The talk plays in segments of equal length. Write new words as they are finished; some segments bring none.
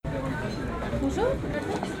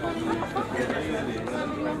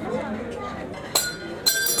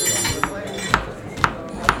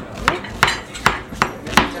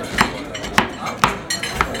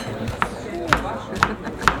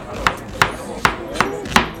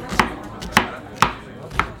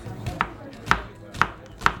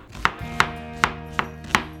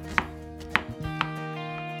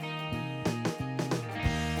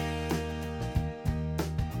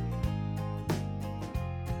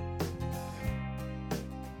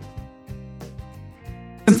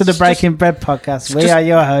To the Breaking Bread podcast. We are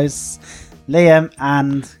your hosts, Liam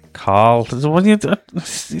and Carl. It's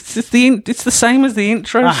the same as the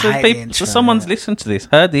intro. So someone's listened to this,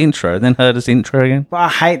 heard the intro, then heard us intro again. But I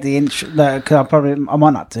hate the intro. Because I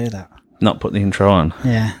might not do that. Not put the intro on.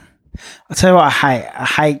 Yeah. I'll tell you what I hate. I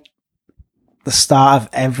hate the start of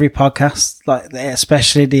every podcast, like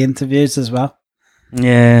especially the interviews as well.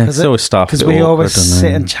 Yeah, it's always stuff. Because we always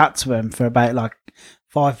sit and chat to them for about like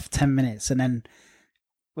 5-10 minutes, and then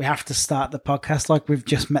we have to start the podcast like we've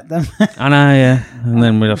just met them. I know, yeah. And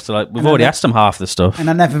then we have to we've already asked them half the stuff. And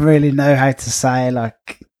I never really know how to say,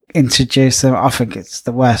 introduce them. I think it's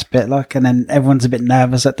the worst bit, and then everyone's a bit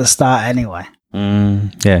nervous at the start anyway.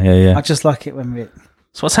 Yeah. I just like it when we...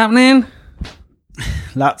 So what's happening?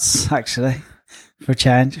 Lots, actually, for a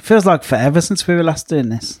change. It feels like forever since we were last doing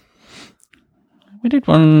this. We did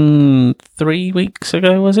one 3 weeks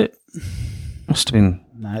ago, was it? Must have been...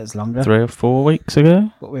 No, it's longer. 3 or 4 weeks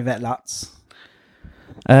ago. But we've had lots.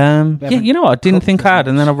 Yeah, you know what? I didn't think I had,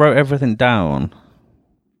 and then I wrote everything down.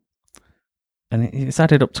 And it's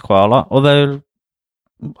added up to quite a lot. Although,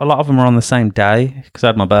 a lot of them are on the same day, because I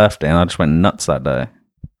had my birthday, and I just went nuts that day.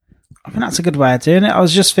 I think that's a good way of doing it. I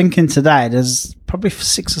was just thinking today, there's probably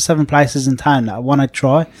 6 or 7 places in town that I want to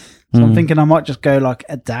try. So I'm thinking I might just go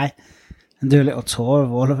a day and do a little tour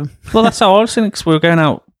of all of them. Well, that's how I was thinking, because we were going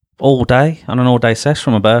out all day on an all-day session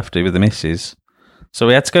for my birthday with the missus. So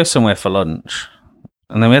we had to go somewhere for lunch,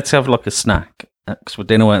 and then we had to have a snack because our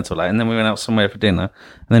dinner weren't till late, and then we went out somewhere for dinner,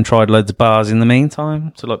 and then tried loads of bars in the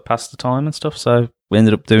meantime to pass the time and stuff. So we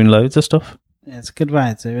ended up doing loads of stuff. Yeah, it's a good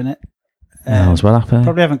way of doing it. I was well happy.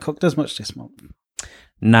 Probably haven't cooked as much this month.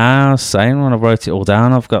 Nah, I was saying when I wrote it all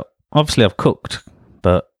down, I've cooked,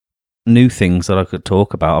 but new things that I could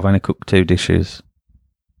talk about. I've only cooked 2 dishes.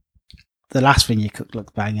 The last thing you cooked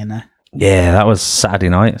looked banging there. Yeah, that was Saturday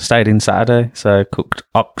night. I stayed in Saturday, so I cooked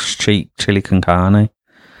ox cheek chili con carne.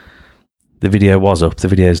 The video was up. The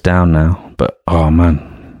video's down now. But, oh,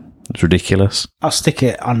 man, it's ridiculous. I'll stick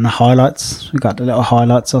it on the highlights. We got the little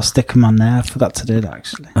highlights. I'll stick them on there. I forgot to do that,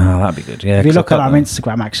 actually. Oh, that'd be good, yeah. If you look at our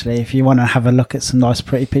Instagram, actually, if you want to have a look at some nice,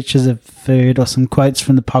 pretty pictures of food or some quotes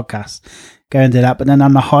from the podcast, go and do that. But then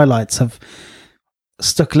on the highlights, I've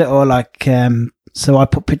stuck little, so I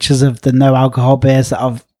put pictures of the no alcohol beers that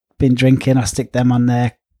I've been drinking. I stick them on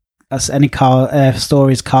there. As any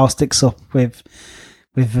stories Carl sticks up with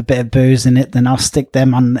a bit of booze in it, then I'll stick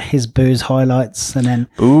them on his booze highlights. And then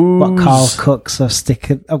what Carl cooks,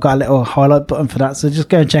 I've got a little highlight button for that. So just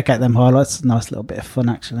go and check out them highlights. It's a nice little bit of fun,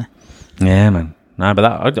 actually. Yeah, man. No, but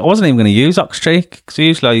I wasn't even going to use ox cheek because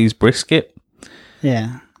usually I use brisket.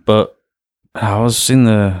 Yeah. But I was in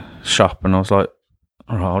the shop and I was like,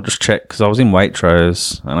 all right, I'll just check because I was in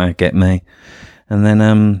Waitrose and I get me. And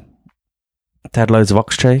then they had loads of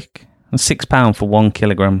ox cheek and £6 for 1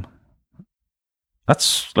 kilogram.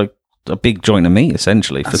 That's a big joint of meat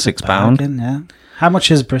essentially. That's for £6. Bargain, yeah. How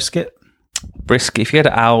much is brisket? Brisket, if you had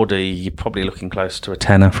Aldi, you're probably looking close to a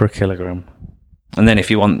tenner for a kilogram. And then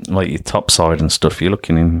if you want your top side and stuff, you're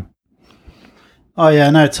looking in. Oh yeah,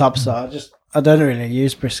 no top side. I don't really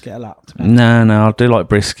use brisket a lot. No, I'll do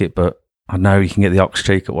brisket, but I know you can get the ox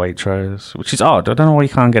cheek at Waitrose, which is odd. I don't know why you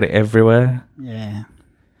can't get it everywhere. Yeah.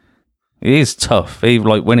 It is tough.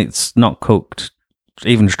 Even when it's not cooked,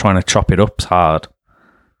 even just trying to chop it up is hard.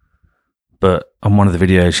 But on one of the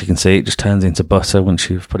videos, you can see it just turns into butter once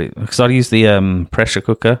you've put it. Because I use the pressure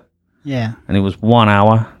cooker. Yeah. And it was 1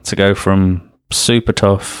 hour to go from super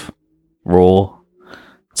tough, raw,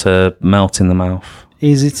 to melt in the mouth.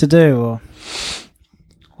 Easy to do, or?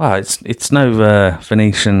 Well, it's no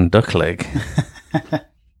Venetian duck leg.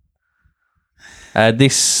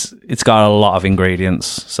 It's got a lot of ingredients,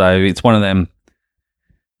 so it's one of them.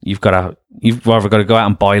 You've either got to go out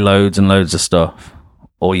and buy loads and loads of stuff,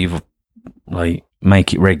 or you've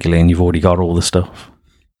make it regularly and you've already got all the stuff.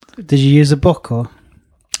 Did you use a book or?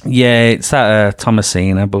 Yeah, it's that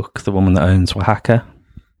Thomasina book, the woman that owns Oaxaca.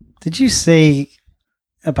 Did you see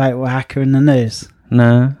about Oaxaca in the news?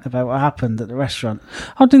 No. About what happened at the restaurant?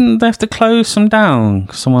 Oh, didn't they have to close them down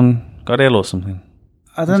because someone got ill or something?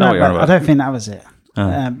 I don't know. I don't think that was it.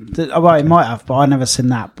 Oh. Well, it might have, but I never seen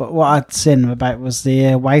that. But what I'd seen about was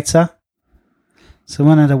the waiter. So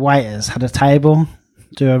one of the waiters had a table,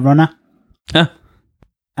 do a runner,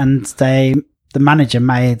 and the manager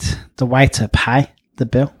made the waiter pay the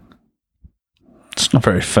bill. It's not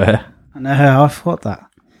very fair. I know, I thought that.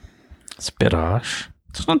 It's a bit harsh.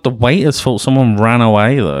 It's not the waiter's fault someone ran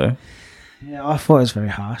away, though. Yeah, I thought it was very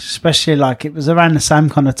harsh, especially like it was around the same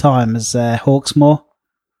kind of time as Hawksmoor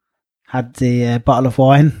had the bottle of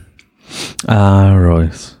wine. Ah,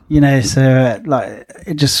 right. You know, so like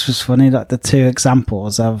it just was funny, like the two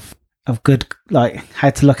examples of good, like how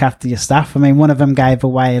to look after your staff. I mean, one of them gave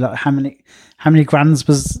away like how many grands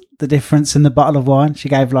was the difference in the bottle of wine? She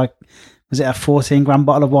gave like, was it a 14 grand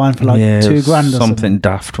bottle of wine for like $2 grand or something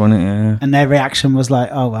daft, wasn't it? Yeah. And their reaction was like,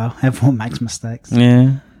 oh well, everyone makes mistakes.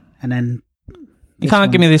 Yeah. And then you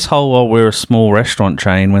can't give me this whole, well, we're a small restaurant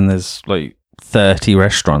chain when there's like 30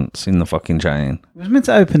 restaurants in the fucking chain. It was meant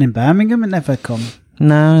to open in Birmingham, it never come.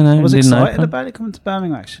 No, I was didn't excited open. about it coming to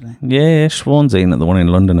Birmingham, actually. Yeah, Siobhan's eaten at the one in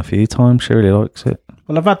London a few times. She really likes it.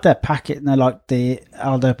 Well, I've had their packet and they're like the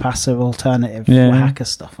Aldo Paso alternative Oaxaca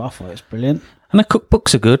stuff. I thought it was brilliant. And the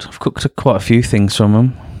cookbooks are good. I've cooked quite a few things from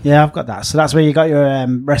them. Yeah, I've got that. So that's where you got your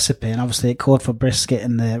recipe, and obviously it called for brisket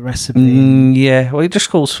in the recipe. Yeah, well, it just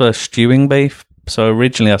calls for stewing beef. So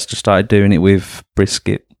originally I just started doing it with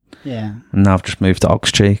brisket. Yeah. And now I've just moved to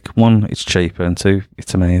ox cheek. One, it's cheaper, and two,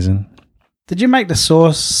 it's amazing. Did you make the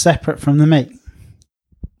sauce separate from the meat?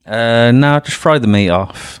 No, just fry the meat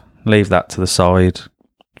off. Leave that to the side.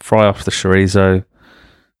 Fry off the chorizo.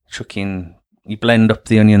 Chuck in... You blend up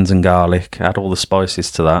the onions and garlic, add all the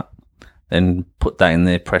spices to that, then put that in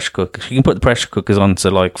the pressure cooker. You can put the pressure cookers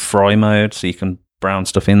onto like fry mode so you can brown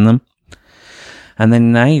stuff in them. And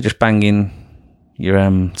then now you just bang in your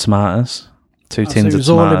tomatoes, two tins of tomatoes,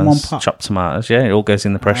 all in one pot? chopped tomatoes. Yeah, it all goes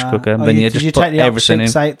in the pressure cooker. Then you just put everything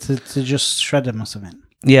in. Out to just shred them or something?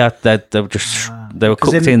 Yeah, they were just they were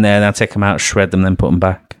cooked in there. Then take them out, shred them, then put them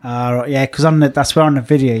back. Right, yeah, because that's where on the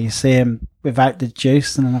video you see him without the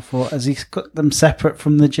juice, and then I thought, has he cooked them separate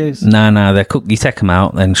from the juice? No, they're cooked. You take them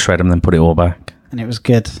out, then shred them, then put it all back. And it was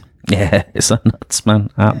good. Yeah, it's nuts, man.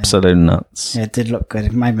 Absolute nuts. Yeah, it did look good.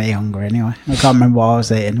 It made me hungry anyway. I can't remember what I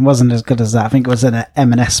was eating. It wasn't as good as that. I think it was an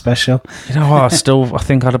M&S special. You know what? I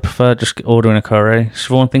think I'd have preferred just ordering a curry.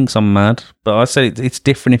 Siobhan thinks I'm mad, but I said it's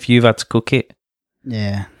different if you've had to cook it.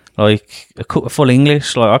 Yeah. Like, a full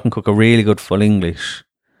English, like I can cook a really good full English,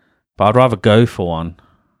 but I'd rather go for one.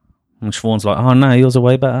 And Siobhan's like, oh no, yours are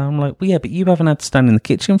way better. I'm like, well, yeah, but you haven't had to stand in the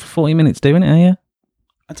kitchen for 40 minutes doing it, have you?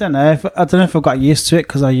 I don't know if I got used to it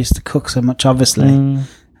because I used to cook so much, obviously,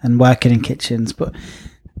 and working in kitchens. But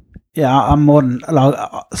yeah, I'm more than like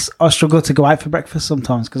I struggle to go out for breakfast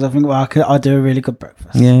sometimes because I think I do a really good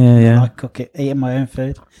breakfast. Yeah. I cook it, eating my own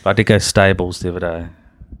food. But I did go to Stables the other day.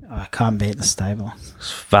 I can't beat the stable.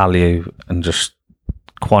 Value and just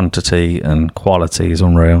quantity and quality is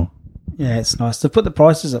unreal. Yeah, it's nice. They put the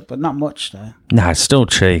prices up, but not much though. No, it's still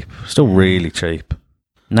cheap. Still really cheap.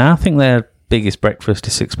 No, I think their biggest breakfast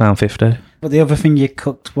is £6.50. But the other thing you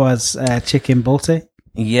cooked was chicken balti.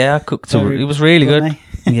 Yeah, I cooked it. It was really good.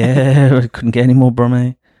 Yeah, I couldn't get any more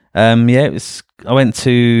brummie. Yeah, it was. I went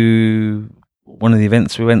to one of the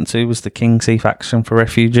events we went to was the King's Heath Action for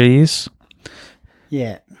Refugees.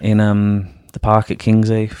 Yeah. In the park at King's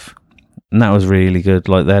Heath. And that was really good.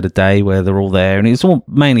 Like, they had a day where they're all there, and it was all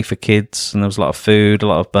mainly for kids, and there was a lot of food, a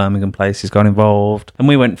lot of Birmingham places got involved. And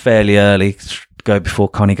we went fairly early to go before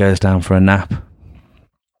Connie goes down for a nap.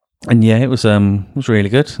 And yeah, it was really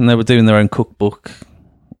good. And they were doing their own cookbook,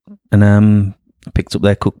 and I picked up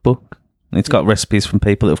their cookbook. And it's got recipes from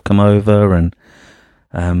people that have come over, and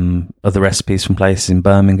other recipes from places in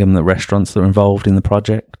Birmingham, the restaurants that are involved in the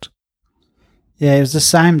project. Yeah, it was the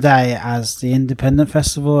same day as the Independent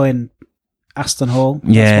Festival in Aston Hall.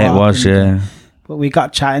 Yeah, it was, yeah. But we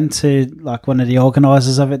got chatting to like one of the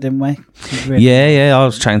organisers of it, didn't we? Really yeah. I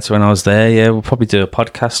was chatting to when I was there. Yeah, we'll probably do a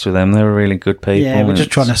podcast with them. They were really good people. Yeah, we're just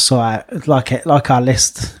trying to sort out like our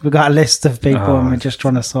list. We've got a list of people, and we're just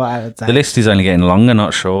trying to sort out a day. The list is only getting longer,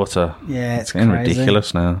 not shorter. Yeah, it's getting crazy.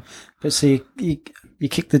 ridiculous now. But see, you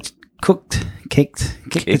kicked the chicken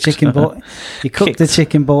balti. You cooked the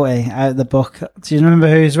chicken balti out of the book. Do you remember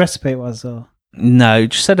whose recipe it was? Or no,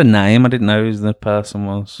 just said a name. I didn't know who the person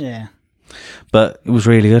was. Yeah, but it was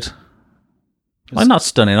really good. I'm not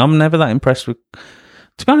stunning. I'm never that impressed with.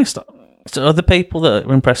 To be honest, it's other people that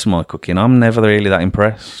are impressed with my cooking. I'm never really that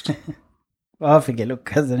impressed. Well, I think it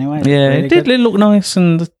looked good anyway. Yeah, really it did look nice.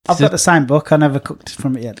 And I've got the same book. I never cooked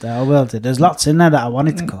from it yet, though. I will do. There's lots in there that I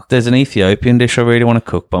wanted to cook. There's an Ethiopian dish I really want to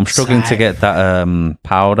cook, but I'm struggling to get that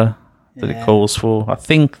powder that it calls for. I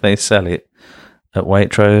think they sell it, at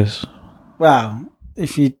Waitrose. Well,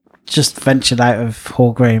 if you just ventured out of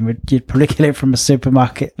Hall Green, you'd probably get it from a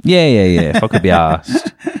supermarket. Yeah. If I could be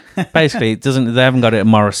asked. Basically, they haven't got it at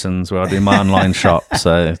Morrison's where I do my online shop.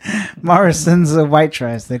 So Morrison's or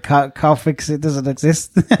Waitrose, they can't fix it. Doesn't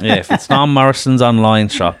exist. yeah, if it's not on Morrison's online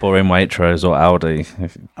shop or in Waitrose or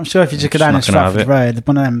Aldi, I'm sure if you just go down Stratford Road,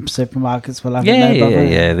 one of them supermarkets will have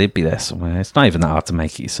it. Yeah, they'd be there somewhere. It's not even that hard to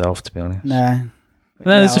make it yourself, to be honest. No.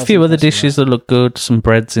 There's a few other dishes that look good. Some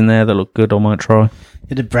breads in there that look good. I might try.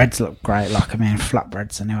 Yeah, the breads look great.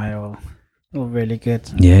 Flatbreads anyway, all really good.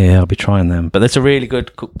 Yeah, I'll be trying them. But there's a really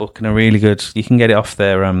good cookbook and a really good. You can get it off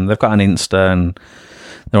there. They've got an Insta and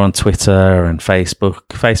they're on Twitter and Facebook.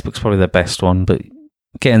 Facebook's probably their best one, but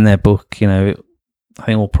getting their book, I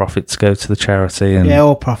think all profits go to the charity. And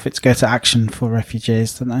all profits go to Action for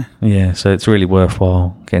Refugees, don't they? Yeah, so it's really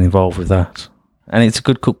worthwhile getting involved with that. And it's a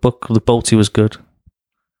good cookbook. The Balti was good.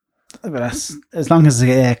 But that's, as long as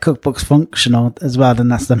the cookbook's functional as well, then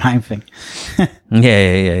that's the main thing.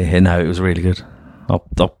 Yeah. No, it was really good.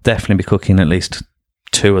 I'll definitely be cooking at least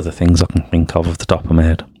 2 other things I can think of off the top of my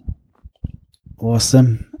head.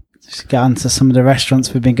 Awesome. Just get on to some of the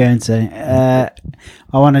restaurants we've been going to.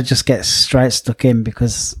 I want to just get straight stuck in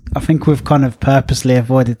because I think we've kind of purposely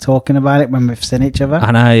avoided talking about it when we've seen each other.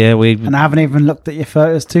 I know, yeah. And I haven't even looked at your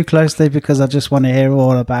photos too closely because I just want to hear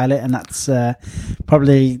all about it. And that's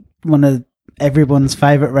probably one of everyone's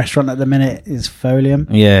favourite restaurant at the minute is Folium.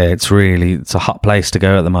 Yeah, it's a hot place to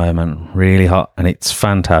go at the moment. Really hot, and it's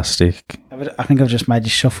fantastic. I think I've just made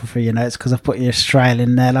you shuffle through your notes because I've put your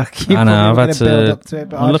Australian in there. I know, I've had to.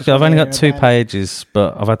 I've only got 2 pages,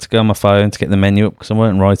 but I've had to go on my phone to get the menu up because I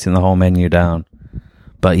weren't writing the whole menu down.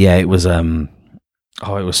 But yeah, it was it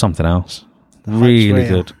was something else. Really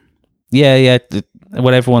good. Yeah.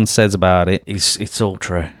 What everyone says about it is it's all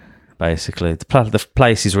true. Basically, the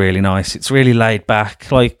place is really nice. It's really laid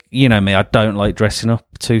back. Like, you know me, I don't like dressing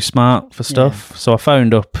up too smart for stuff. Yeah. So I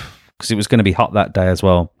phoned up because it was going to be hot that day as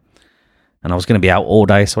well. And I was going to be out all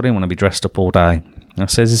day, so I didn't want to be dressed up all day. And I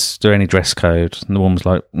says, is there any dress code? And the woman was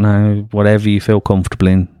like, no, whatever you feel comfortable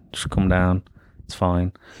in, just come down. It's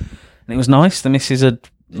fine. And it was nice. The missus had...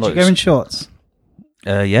 Did you go in shorts?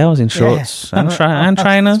 Yeah, I was in shorts and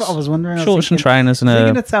trainers. That's what I was wondering. Shorts and trainers. And you're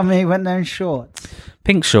going to tell me you went there in shorts?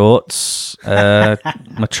 Pink shorts, my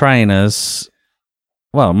trainers,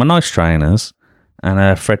 my nice trainers, and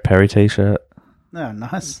a Fred Perry t-shirt. Oh,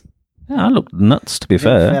 nice. Yeah, I looked nuts, to be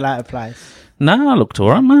fair. Didn't feel out of place. No, I looked all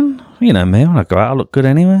right, man. You know me, when I go out, I look good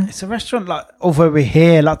anyway. It's a restaurant, although we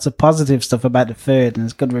hear lots of positive stuff about the food and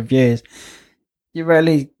there's good reviews, you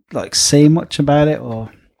really, see much about it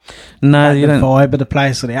or... No, you don't. The vibe of the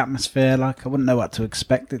place or the atmosphere, I wouldn't know what to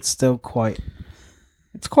expect. It's still quite...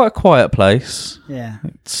 It's quite a quiet place. Yeah.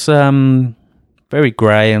 It's very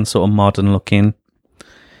grey and sort of modern looking.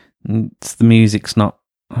 The music's not...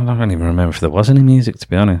 I don't even remember if there was any music, to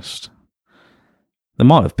be honest. There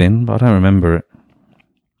might have been, but I don't remember it.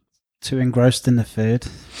 Too engrossed in the food.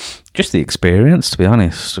 Just the experience, to be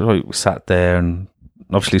honest. We sat there and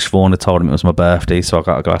obviously Siobhan had told him it was my birthday, so I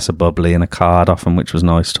got a glass of bubbly and a card off him, which was a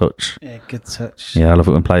nice touch. Yeah, good touch. Yeah, I love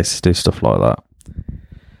it when places do stuff like that.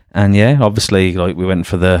 And yeah, obviously, we went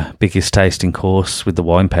for the biggest tasting course with the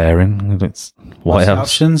wine pairing. What's the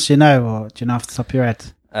options, or do you know off the top of your head?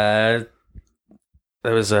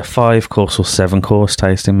 There was a 5-course or 7-course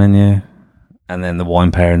tasting menu, and then the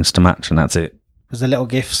wine pairings to match, and that's it. Was there little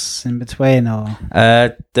gifts in between, or?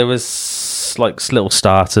 There was little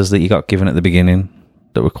starters that you got given at the beginning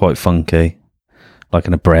that were quite funky, like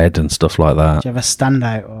in a bread and stuff like that. Do you have a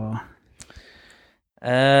standout, or?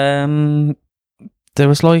 There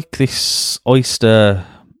was this oyster.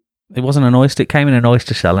 It wasn't an oyster. It came in an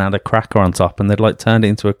oyster shell and had a cracker on top, and they'd turned it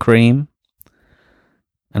into a cream,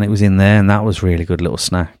 and it was in there, and that was really good little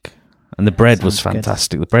snack. And the bread was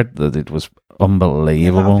fantastic. Good. The bread that it was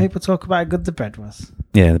unbelievable. Yeah, a lot of people talk about how good the bread was.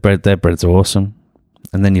 Yeah, their bread's awesome.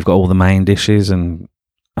 And then you've got all the main dishes, and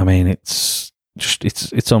I mean, it's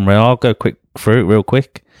unreal. I'll go quick through it real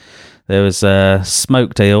quick. There was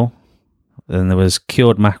smoked eel, then there was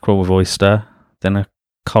cured mackerel with oyster, then a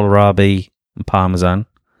kohlrabi and parmesan,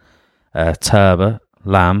 turbot,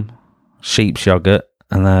 lamb, sheep's yogurt,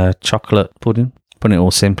 and a chocolate pudding. Putting it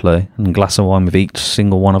all simply, and a glass of wine with each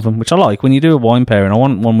single one of them, which I like. When you do a wine pairing, I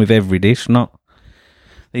want one with every dish, not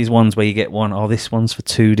these ones where you get one, this one's for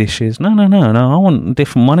 2 dishes. No. I want a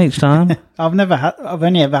different one each time. I've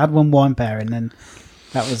only ever had one wine pairing, and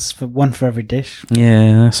that was one for every dish.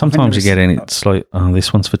 Yeah, sometimes you get in, it's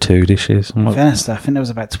this one's for 2 dishes. I think there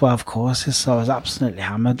was about 12 courses, so I was absolutely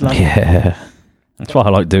hammered. Yeah, that's why I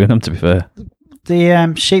like doing them, to be fair.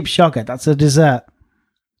 The sheep's yogurt, that's a dessert.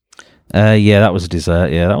 Yeah, that was a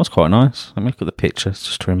dessert. Yeah, that was quite nice. Let me look at the pictures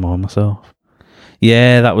just to remind myself.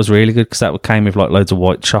 Yeah, that was really good because that came with like loads of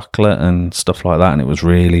white chocolate and stuff like that, and it was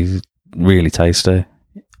really, really tasty.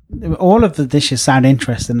 All of the dishes sound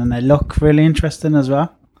interesting, and they look really interesting as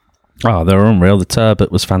well. Oh, they were unreal. The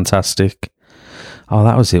turbot was fantastic. Oh,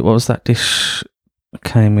 that was it. What was that dish? It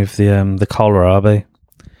came with the kohlrabi.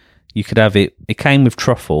 You could have it. It came with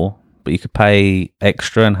truffle, but you could pay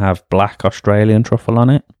extra and have black Australian truffle on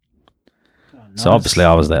it. Oh, nice. So obviously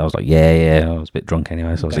I was there. I was like, yeah. I was a bit drunk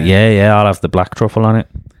anyway, so I was like, yeah, I'll have the black truffle on it.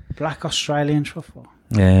 Black Australian truffle.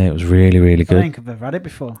 Yeah, it was really, really good. I don't think I've ever had it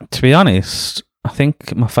before. To be honest, I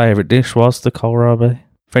think my favourite dish was the kohlrabi.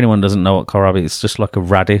 If anyone doesn't know what kohlrabi is, it's just like a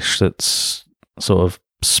radish that's sort of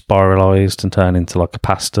spiralised and turned into like a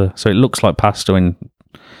pasta. So it looks like pasta when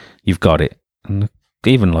you've got it. And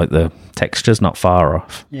even like the texture's not far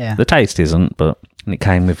off. Yeah. The taste isn't, but and it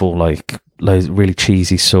came with all like loads of really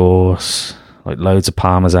cheesy sauce, like loads of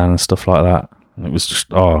parmesan and stuff like that. And it was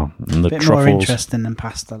just and the bit truffles. More interesting than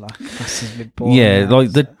pasta. Like pasta's a bit boring. Yeah,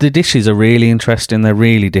 like the dishes are really interesting. They're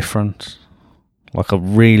really different. Like a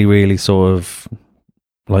really, really sort of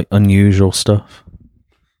like unusual stuff.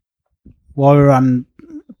 While we were on,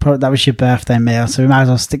 that was your birthday meal, so we might as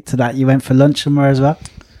well stick to that. You went for lunch somewhere as well?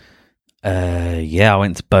 Yeah, I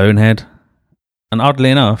went to Bonehead. And oddly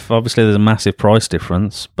enough, obviously there's a massive price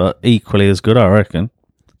difference, but equally as good, I reckon.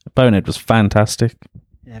 Bonehead was fantastic.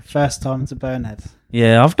 Yeah, first time to Bonehead.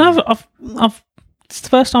 Yeah, it's the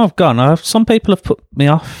first time I've gone. Some people have put me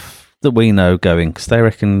off that we know going because they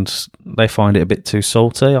reckoned they find it a bit too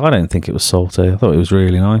salty. I don't think it was salty. I thought it was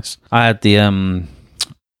really nice. I had the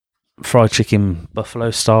fried chicken buffalo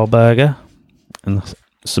style burger and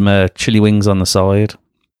some chili wings on the side.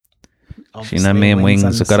 Obviously, you know me and wings.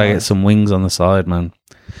 I've got to get some wings on the side, man.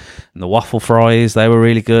 And the waffle fries, they were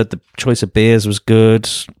really good. The choice of beers was good.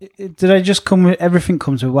 Did they just come with, everything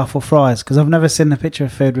comes with waffle fries? Because I've never seen a picture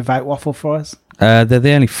of food without waffle fries. They're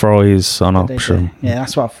the only fries on option. Yeah,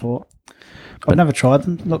 that's what I thought. I've never tried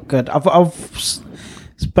them. Look good.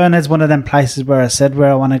 Bonehead's one of them places where I said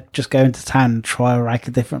where I want to just go into town and try a rack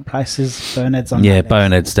of different places. Bonehead's on. Yeah,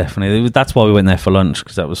 Bonehead's definitely. That's why we went there for lunch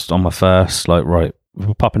because that was on my first. Like, right,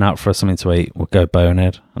 we're popping out for something to eat. We'll go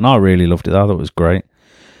Bonehead, and I really loved it. I thought it was great.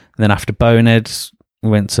 And then after Bonehead, we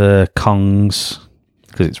went to Kong's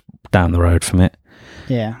because it's down the road from it.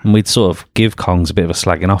 Yeah, and we'd sort of give Kong's a bit of a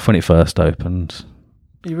slagging off when it first opened.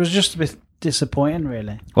 It was just a bit disappointing,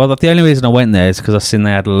 really. Well, the only reason I went there is because I seen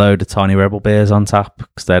they had a load of Tiny Rebel beers on tap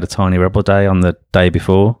because they had a Tiny Rebel day on the day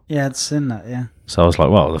before. Yeah, I'd seen that, yeah. So I was like,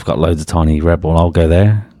 well, they've got loads of Tiny Rebel. I'll go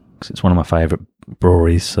there because it's one of my favourite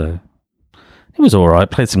breweries. So it was all right.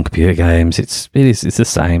 Played some computer games. It's the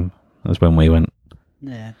same as when we went.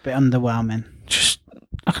 Yeah, a bit underwhelming.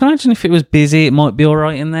 I can imagine if it was busy, it might be all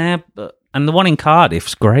right in there. And the one in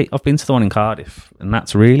Cardiff's great. I've been to the one in Cardiff, and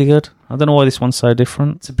that's really good. I don't know why this one's so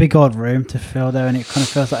different. It's a big odd room to fill there, and it kind of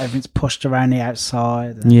feels like everything's pushed around the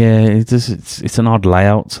outside. Yeah, it does. It's an odd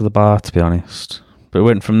layout to the bar, to be honest. But we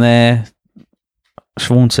went from there.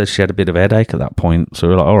 Siobhan said she had a bit of a headache at that point, so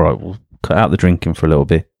we were like, all right, we'll cut out the drinking for a little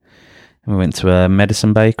bit. And we went to a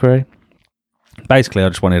Medicine Bakery. Basically, I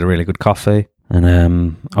just wanted a really good coffee. And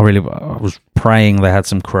I was praying they had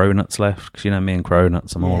some cronuts left, because you know me and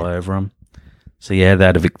cronuts, I'm all over them. So yeah, they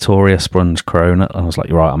had a Victoria Sponge cronut. I was like,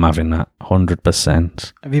 you're right, I'm having that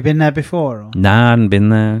 100%. Have you been there before? Or? Nah, I hadn't been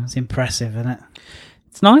there. It's impressive, isn't it?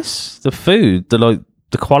 It's nice. The food, the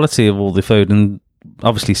quality of all the food, and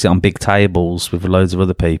obviously sit on big tables with loads of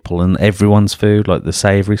other people, and everyone's food, like the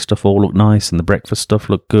savoury stuff, all looked nice, and the breakfast stuff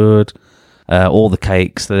looked good. All the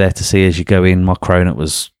cakes, they're there to see as you go in. My cronut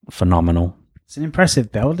was phenomenal. It's an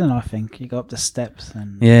impressive building, I think. You go up the steps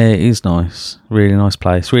and... Yeah, it is nice. Really nice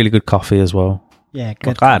place. Really good coffee as well. Yeah,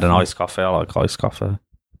 good. I had an iced coffee. I like iced coffee.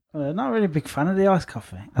 Not really a big fan of the iced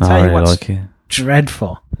coffee. I'll tell you what's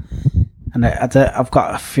dreadful. And I've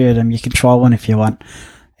got a few of them. You can try one if you want.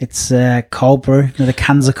 It's cold brew. The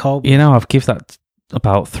cans of cold brew. You know, I've given that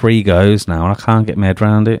about 3 goes now, and I can't get my head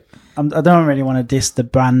around it. I don't really want to diss the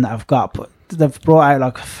brand that I've got, but they've brought out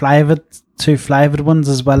like 2 flavoured ones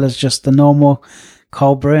as well as just the normal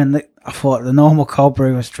cold brew, and I thought the normal cold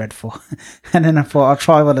brew was dreadful. And then I thought I'll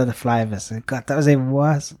try one of the flavours. God, that was even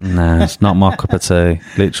worse. No, it's not my cup of tea.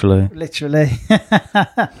 Literally.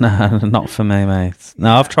 No, not for me, mate.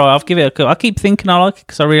 No, I've given it a go. I keep thinking I like it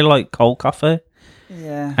because I really like cold coffee.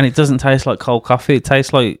 Yeah. And it doesn't taste like cold coffee. It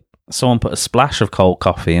tastes like someone put a splash of cold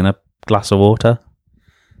coffee in a glass of water.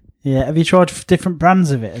 Yeah. Have you tried different brands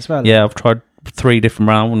of it as well? Yeah, I've tried 3 different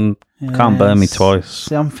brands and can't burn me twice.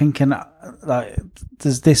 See, I'm thinking like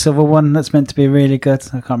there's this other one that's meant to be really good.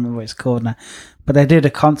 I can't remember what it's called now, but they do the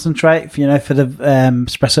concentrate, for the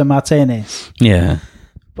espresso martinis. Yeah.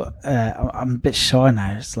 But I'm a bit shy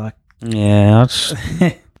now. It's like Yeah,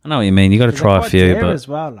 I know what you mean. You got to try a few, but as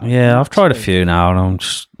well, like, yeah, I've tried a few now, and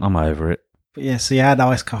I'm over it. But yeah, so you had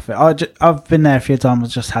iced coffee. I've been there a few times. I've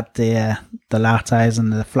just had the lattes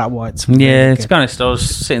and the flat whites. Yeah, really to be honest, I was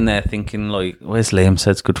sitting there thinking, like, where's Liam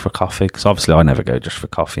said it's good for coffee? Because obviously I never go just for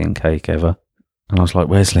coffee and cake ever. And I was like,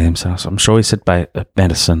 where's Liam said? I'm sure he said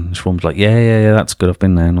medicine. She was like, yeah, that's good. I've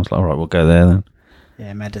been there. And I was like, all right, we'll go there then.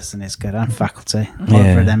 Yeah, medicine is good, and faculty. Yeah.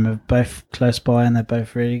 Both of them are both close by, and they're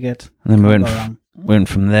both really good. And then we went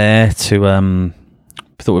from there to we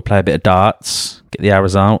thought we'd play a bit of darts, get the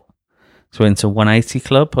hours out. So we went to 180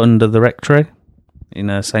 Club under the Rectory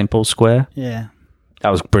in St Paul's Square. Yeah, that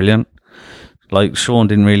was brilliant. Like, Sean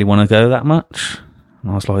didn't really want to go that much, and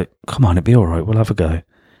I was like, come on, it'd be all right, we'll have a go.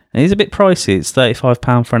 And it's a bit pricey. It's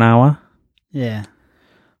 £35 for an hour. Yeah,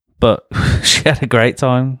 but she had a great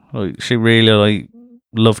time. Like, she really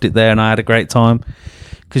loved it there, and I had a great time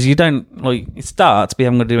because you don't it's darts, but you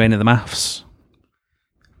haven't got to do any of the maths.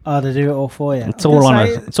 Oh, they do it all for you. It's all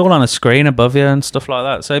on a screen above you and stuff like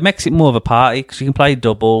that. So it makes it more of a party because you can play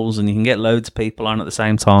doubles and you can get loads of people on at the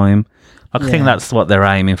same time. I think that's what they're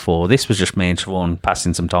aiming for. This was just me and Siobhan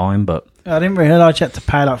passing some time, but I didn't realise you had to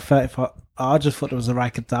pay like 35. I just thought there was a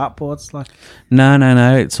rack of dartboards. Like, no.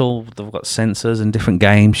 It's all, they've got sensors and different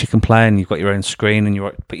games you can play, and you've got your own screen and you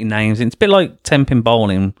put your names in. It's a bit like 10-pin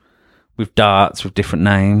bowling with darts with different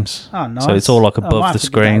names. Oh, nice. So it's all like above the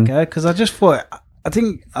screen. Because I just thought, I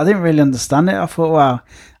didn't really understand it. I thought, wow,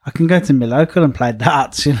 I can go to my local and play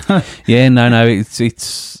darts, Yeah, no.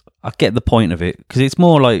 It's I get the point of it because it's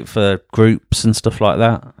more like for groups and stuff like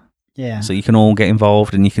that. Yeah. So you can all get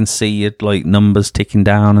involved and you can see your numbers ticking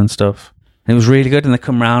down and stuff. And it was really good, and they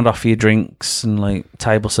come round, offer you drinks and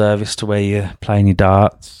table service to where you're playing your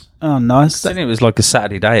darts. Oh, nice. It was like a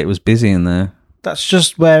Saturday day. It was busy in there. That's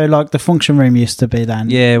just where the function room used to be then.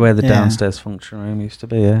 Yeah, where the downstairs function room used to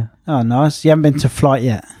be, yeah. Oh, nice. You haven't been to Flight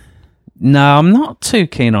yet? No, I'm not too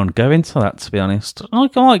keen on going to that, to be honest. I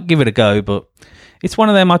might give it a go, but it's one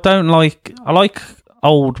of them I don't like. I like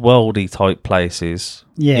old worldy type places.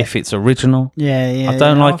 Yeah. If it's original. Yeah. I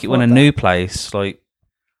don't like it when a new place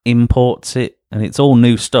imports it and it's all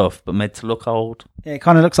new stuff but made to look old. Yeah, it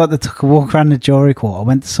kind of looks like they took a walk around the Jewellery Quarter,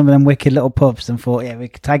 went to some of them wicked little pubs and thought, we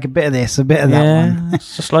could take a bit of this, a bit of that one.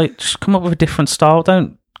 It's just come up with a different style.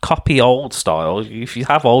 Don't copy old style. If you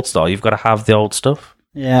have old style, you've got to have the old stuff.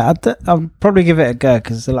 Yeah, I'll probably give it a go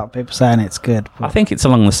because there's a lot of people saying it's good. I think it's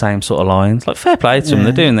along the same sort of lines. Fair play to them.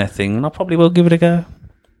 They're doing their thing, and I probably will give it a go.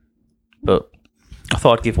 But I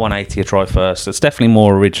thought I'd give 180 a try first. It's definitely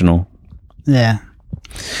more original. Yeah.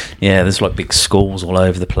 Yeah, there's big schools all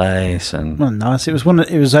over the place, and well, nice. It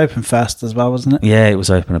was open first as well, wasn't it? Yeah, it was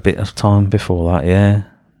open a bit of time before that. Yeah,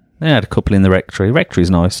 they had a couple in the Rectory. Rectory's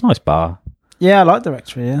nice bar. Yeah, I like the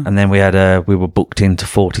Rectory. Yeah, and then we were booked into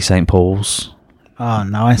 40 St Paul's. Oh,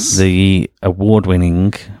 nice! The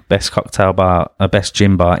award-winning best cocktail bar, best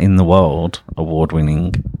gin bar in the world.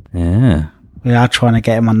 Award-winning. Yeah. We are trying to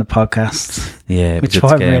get him on the podcast. Yeah, we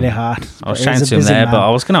tried really hard. I was chatting to him there, but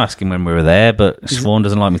I was going to ask him when we were there, but Siobhan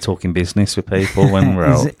doesn't like me talking business with people when we're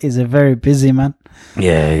out. He's a very busy man.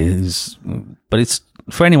 Yeah, but it's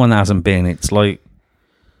for anyone that hasn't been, it's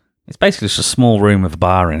basically just a small room with a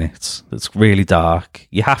bar in it. It's really dark.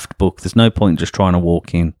 You have to book. There's no point just trying to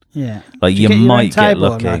walk in. Yeah, you might get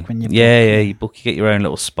lucky. You book. You get your own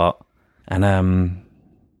little spot, and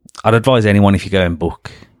I'd advise anyone if you go and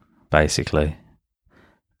book. Basically,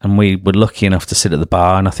 and we were lucky enough to sit at the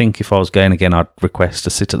bar, and I think if I was going again I'd request to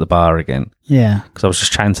sit at the bar again. Yeah, because I was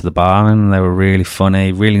just chatting to the barman and they were really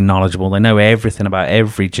funny, really knowledgeable. They know everything about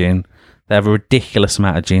every gin. They have a ridiculous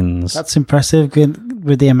amount of gins. That's impressive, good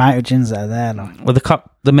with the amount of gins that are there. Well,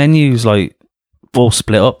 the menu's all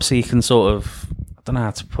split up, so you can sort of, I don't know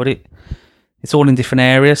how to put it, it's all in different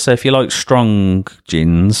areas. So if you like strong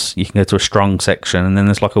gins, you can go to a strong section, and then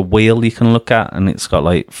there's a wheel you can look at, and it's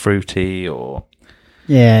got fruity or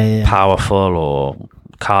powerful or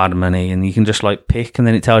cardamom-y, and you can just pick, and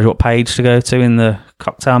then it tells you what page to go to in the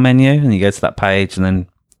cocktail menu, and you go to that page, and then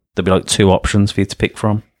there'll be 2 options for you to pick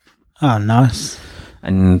from. Oh, nice.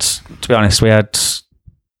 And to be honest, we had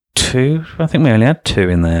 2. I think we only had 2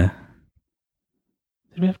 in there.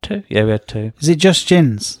 Did we have 2? Yeah, we had 2. Is it just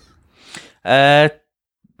gins? You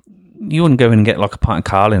wouldn't go in and get a pint of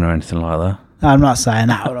Carlin or anything like that. No, I'm not saying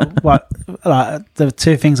that. The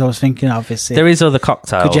 2 things I was thinking of is there is other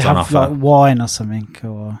cocktails. Could you have on offer. wine or something,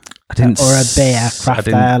 or a beer, craft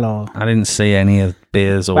ale, or I didn't see any of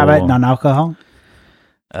beers or. What about non-alcohol?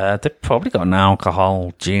 They've probably got an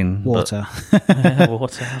alcohol gin. Water. Yeah,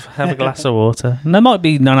 water. Have a glass of water. And there might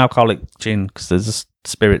be non-alcoholic gin because there's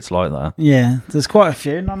spirits like that. Yeah, there's quite a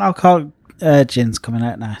few non-alcoholic gins coming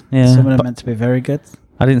out now. Yeah, some of them are meant to be very good.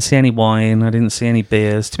 I didn't see any wine. I didn't see any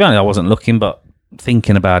beers. To be honest, I wasn't looking, but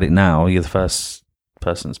thinking about it now, you're the first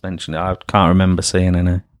person that's mentioned it. I can't remember seeing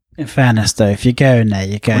any. In fairness, though, if you go in there,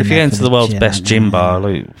 you're going. Well, if you go into the world's best gin aren't you? bar,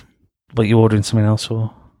 like, what you ordering something else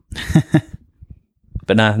for?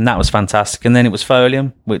 But no, and that was fantastic. And then it was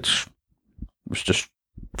Folium, which was just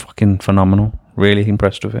fucking phenomenal. Really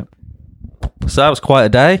impressed with it. So that was quite a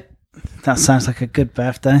day. That sounds like a good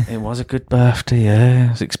birthday. It was a good birthday, yeah. It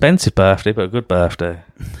was an expensive birthday, but a good birthday.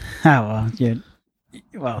 Oh, well,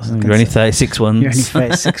 You're only 36 ones. You're only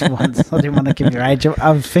 36 once. I didn't want to give your age away.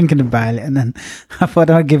 I was thinking about it, and then I thought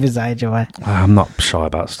I'd give his age away. I'm not shy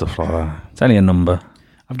about stuff like that. It's only a number.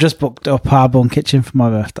 I've just booked up Harborne Kitchen for my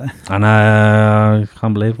birthday. I know. I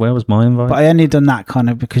can't believe. Where was my invite? But I only done that kind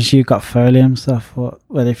of because you got Folium, so I thought,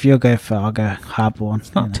 well, if you go for it, I'll go Harborne.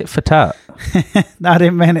 It's not tit for tat. No, I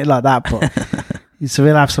didn't mean it like that, but so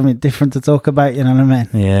we'll have something different to talk about, you know what I mean?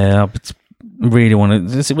 Yeah, but really wanted.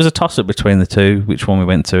 It was a toss-up between the two, which one we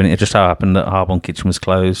went to, and it just so happened that Harborne Kitchen was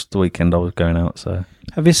closed the weekend I was going out. So,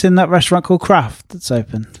 have you seen that restaurant called Craft that's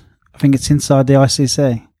opened? I think it's inside the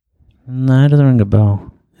ICC. no, it doesn't ring a bell.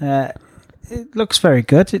 It looks very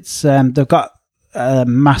good. It's they've got a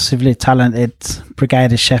massively talented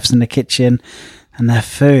brigade of chefs in the kitchen, and their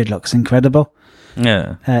food looks incredible.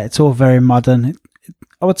 Yeah, It's all very modern.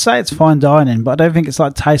 I would say it's fine dining, but I don't think it's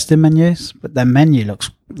like tasting menus. But their menu looks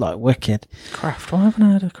like wicked. Craft. I haven't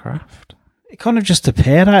heard of Craft. It kind of just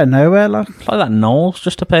appeared out of nowhere, like. Like that Knowles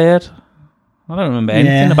just appeared. I don't remember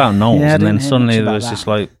anything about Knowles, Yeah, I and then didn't hear suddenly much there about was that. this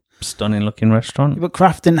like stunning looking restaurant. But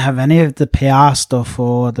Kraft didn't have any of the PR stuff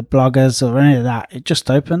or the bloggers or any of that. It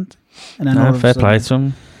just opened, and then all No, of a fair sudden- play to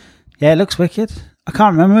them. Yeah, it looks wicked. I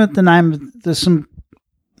can't remember the name.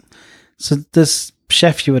 There's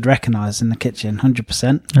chef you would recognise in the kitchen,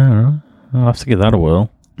 100%. All right. I'll have to give that a whirl.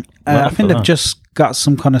 I think they've just got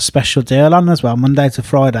some kind of special deal on as well, Monday to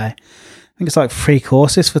Friday. I think it's like 3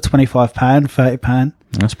 courses for £25, £30.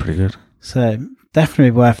 That's pretty good. So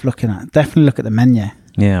definitely worth looking at. Definitely look at the menu.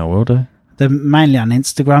 Yeah, I will do. They're mainly on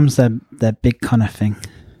Instagrams. They're big kind of thing.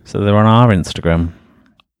 So they're on our Instagram.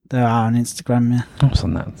 They are on Instagram, yeah. I was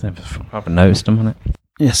on that. I haven't noticed them on it.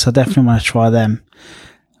 Yes, I definitely want to try them.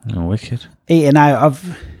 Oh, wicked. Eating out,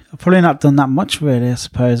 I've probably not done that much really, I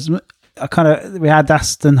suppose. We had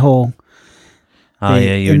Aston Hall. Oh, the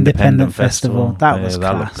yeah, your Independent Festival. That was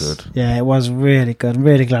that class. looked good. Yeah, it was really good. I'm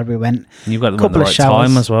really glad we went. You got them at Couple the of right showers.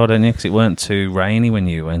 time as well, didn't you? Because it weren't too rainy when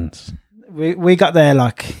you went. We got there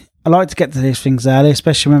I like to get to these things early,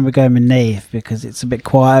 especially when we're going with Neve, because it's a bit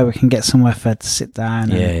quiet. We can get somewhere for to sit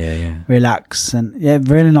down and relax. And yeah,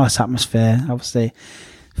 really nice atmosphere. Obviously,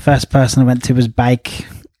 first person I went to was Bake.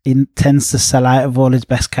 He tends to sell out of all his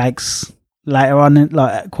best cakes later on,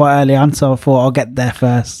 like quite early on. So I thought I'll get there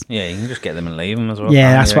first. Yeah, you can just get them and leave them as well.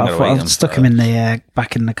 Yeah, can't that's you? You what I ain't thought. gotta I eat them stuck him in first.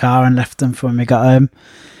 back in the car and left them for when we got home.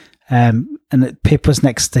 And Pip was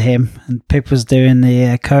next to him, and Pip was doing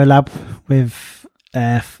the collab with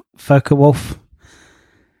Foca Wolf,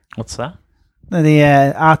 What's that? the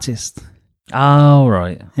artist. Oh,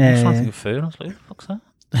 right. Yeah, I was trying yeah. to think of food. I was like, who the fuck's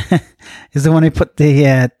that? Is the one who put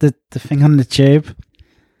the thing on the tube.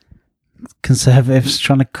 Conservatives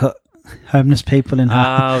trying to cut homeless people in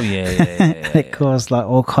half. Oh, yeah. And it caused like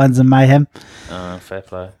all kinds of mayhem. Fair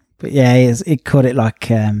play. But yeah, he called it like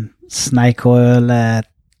snake oil,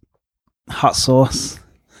 hot sauce.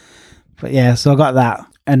 But yeah, so I got that.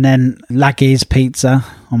 And then Laggy's Pizza.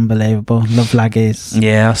 Unbelievable. Love Laggy's.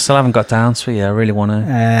 Yeah, I still haven't got down to it. Yeah, I really want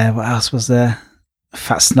to. What else was there?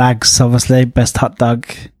 Fat Snags, obviously. Best hot dog.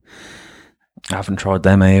 I haven't tried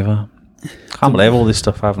them either. Can't believe all this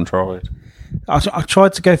stuff I haven't tried. I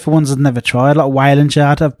tried to go for ones I'd never tried, like Wayland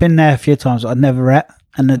Yard. I've been there a few times, but I'd never ate.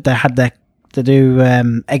 And they do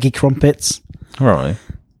eggy crumpets Right.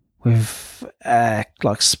 with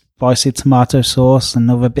like spicy tomato sauce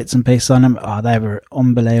and other bits and pieces on them. Oh, they were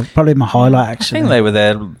unbelievable. Probably my highlight, actually. I think they were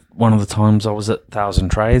there one of the times I was at Thousand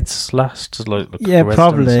Trades last. Just like Yeah,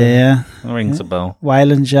 probably, yeah. It rings a bell.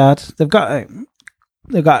 Wayland Yard. They've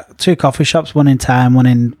got 2 coffee shops, one in town, one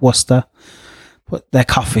in Worcester. But their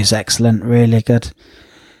coffee's excellent, really good.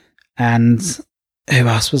 And who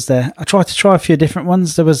else was there? I tried to try a few different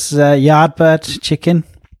ones. There was Yardbird chicken.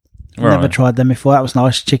 Never Right. tried them before. That was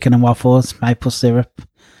nice. Chicken and waffles, maple syrup,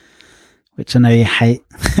 which I know you hate.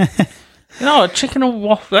 You know, chicken and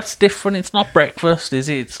waffle, that's different. It's not breakfast, is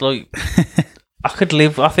it? It's like, I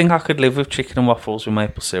think I could live with chicken and waffles with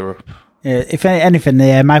maple syrup. Yeah, if anything,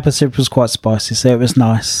 the maple syrup was quite spicy, so it was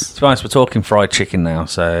nice. To be honest, we're talking fried chicken now,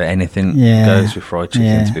 so anything goes with fried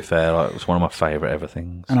chicken, to be fair. Like, it was one of my favourite ever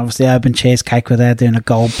things. And obviously, Urban Cheesecake were there doing a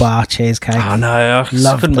gold bar cheesecake. Oh, no, I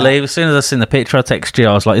couldn't believe it. As soon as I seen the picture, I texted you,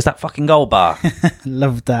 I was like, is that fucking gold bar?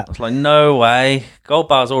 Loved that. I was like, no way. Gold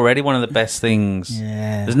bar's already one of the best things.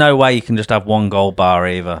 Yeah. There's no way you can just have one gold bar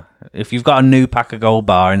either. If you've got a new pack of gold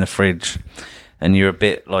bar in the fridge, and you're a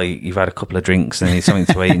bit like, you've had a couple of drinks and you need something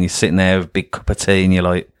to eat, and you're sitting there with a big cup of tea and you're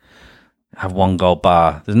like, have one gold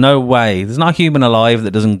bar. There's no way. There's not a human alive that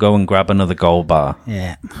doesn't go and grab another gold bar.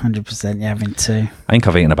 Yeah, 100%. Yeah, having two. I think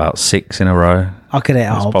I've eaten about 6 in a row. I could eat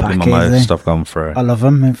a whole pack. That's probably my most I've gone through. I love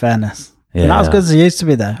them, in fairness. Yeah. Not as good as they used to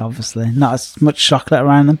be, though, obviously. Not as much chocolate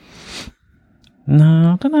around them.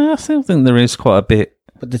 No, I don't know. I still think there is quite a bit.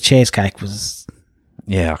 But the cheesecake was...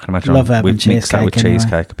 Yeah, I can imagine. Love Urban We've mixed that with Cheesecake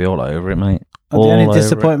cheesecake. I'd be all over it, mate. The only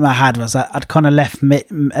disappointment I had was that I'd kind of left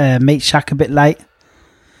Meat Shack a bit late.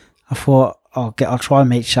 I thought, I'll try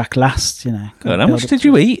Meat Shack last, you know. God, how much did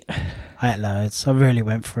you eat? I ate loads. I really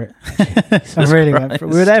went for it. I really went for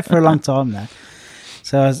it. We were there for a long time there.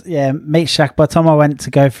 So, Meat Shack, by the time I went to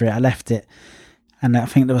go for it, I left it. And I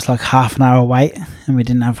think there was like half an hour wait, and we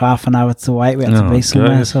didn't have half an hour to wait. We had to be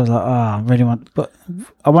somewhere. Good. So I was like, I really want... But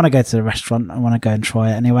I want to go to the restaurant. I want to go and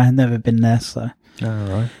try it anyway. I've never been there, so... All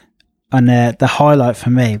right. And the highlight for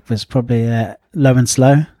me was probably Low and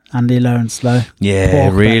Slow. Andy Low and Slow. Yeah,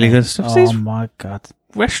 really good stuff. Oh, my God.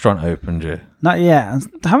 Restaurant opened, you? Not yet.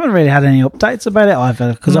 I haven't really had any updates about it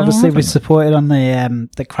either, because obviously we supported on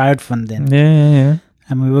the crowdfunding. Yeah.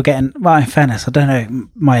 And we were getting... Well, in fairness, I don't know.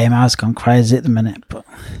 My email's gone crazy at the minute, but...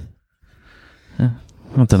 Yeah,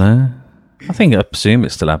 I don't know. I presume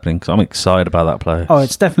it's still happening, because I'm excited about that place. Oh,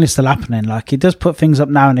 it's definitely still happening. Like, he does put things up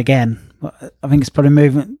now and again. I think it's probably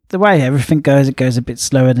moving the way everything goes. It goes a bit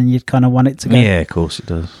slower than you'd kind of want it to go. Yeah, of course it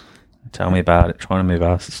does. Tell me about it. Trying to move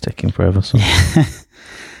house, it's taking forever. So. Yeah.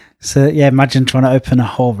 So imagine trying to open a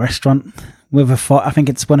whole restaurant with a fire. I think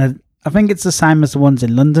it's the same as the ones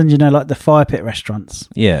in London. You know, like the fire pit restaurants.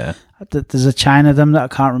 Yeah. There's a chain of them that I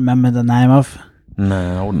can't remember the name of.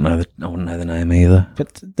 No, I wouldn't know the name either.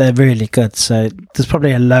 But they're really good. So there's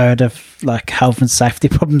probably a load of like health and safety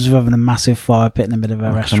problems with having a massive fire pit in the middle of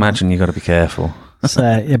a restaurant. I can imagine you got to be careful. So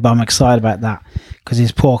yeah, but I'm excited about that because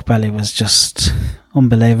his pork belly was just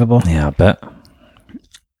unbelievable. Yeah, I bet.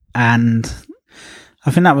 And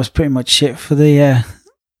I think that was pretty much it for the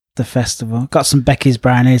festival. Got some Becky's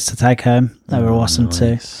brownies to take home. They were awesome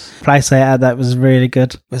too. Place I had that was really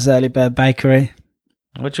good. It was Early Bird Bakery.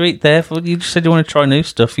 What'd you eat there? You just said you want to try new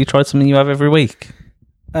stuff. You tried something you have every week.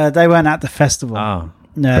 They weren't at the festival. Oh.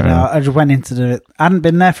 No, I just went into I hadn't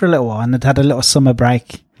been there for a little while and I'd had a little summer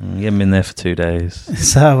break. You haven't been there for 2 days.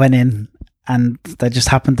 So I went in and they just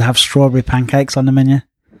happened to have strawberry pancakes on the menu.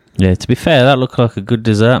 Yeah, to be fair, that looked like a good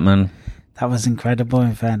dessert, man. That was incredible,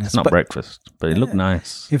 in fairness. It's not breakfast, but it looked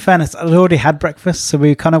nice. In fairness, I'd already had breakfast, so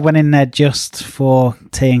we kind of went in there just for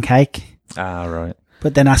tea and cake. Ah, right.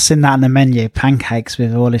 But then I seen that on the menu, pancakes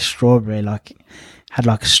with all this strawberry, had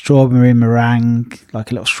like a strawberry meringue, like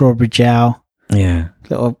a little strawberry gel. Yeah.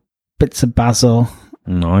 Little bits of basil.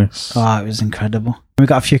 Nice. Oh, it was incredible. We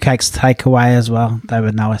got a few cakes to take away as well. They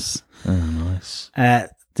were nice. Oh, nice.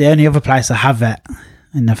 The only other place I have it,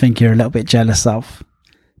 and I think you're a little bit jealous of,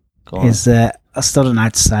 is, I still don't know how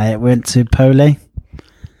to say it. We went to Poli.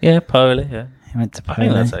 Yeah, Poli, yeah. We went to Poli. I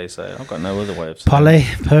think that's how you say it. I've got no other way of saying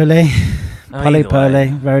it. Poli. Poli,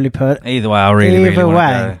 Roly Poli. Either way, I really want to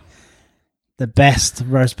go. The best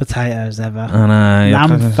roast potatoes ever. I know.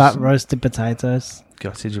 Lamb fat roasted potatoes.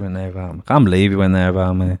 Gutted you went there about me. I can't believe you went there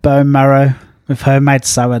about me. Bone marrow with homemade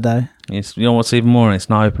sourdough. You know what's even more? It's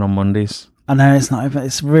not open on Mondays. I know it's not open.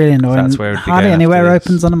 It's really annoying. That's where hardly anywhere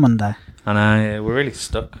opens on a Monday. I know. Yeah, we're really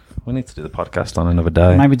stuck. We need to do the podcast on another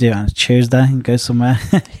day. Maybe do it on a Tuesday and go somewhere.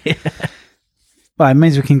 Yeah. Well, it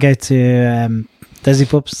means we can go to Desi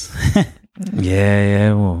Pubs.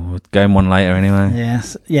 Yeah. We'll go in one later anyway.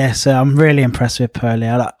 Yes. Yeah, so I'm really impressed with Poli.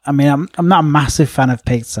 I'm not a massive fan of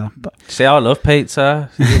pizza. But see, I love pizza.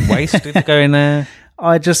 You're wasted to go in there.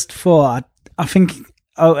 I just thought, I think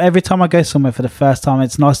every time I go somewhere for the first time,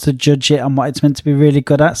 it's nice to judge it on what it's meant to be really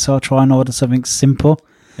good at. So I'll try and order something simple.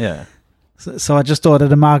 Yeah. So I just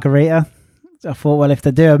ordered a margarita. I thought, well, if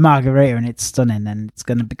they do a margarita and it's stunning, then it's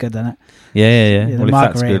going to be good, isn't it? Yeah. The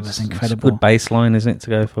margarita was incredible. It's a good baseline, isn't it, to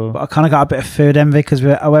go for? But I kind of got a bit of food envy because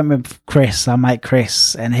I went with Chris, our mate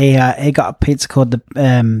Chris, and he got a pizza called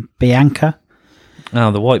the Bianca.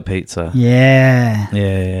 Oh, the white pizza. Yeah.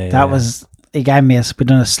 Yeah. Was, he gave me we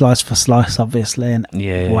done a slice for slice, obviously, and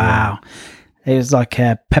wow. It was like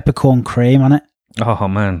a peppercorn cream on it. Oh,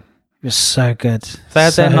 man. It was so good. They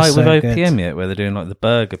had their night with good. OPM yet, where they're doing like the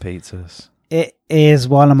burger pizzas. It is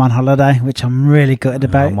while I'm on holiday, which I'm really gutted I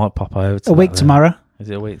about. might pop over to A week that then. tomorrow. Is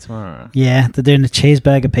it a week tomorrow? Yeah, they're doing the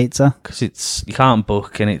cheeseburger pizza. Because you can't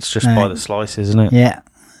book and it's just No. by the slice, isn't it? Yeah.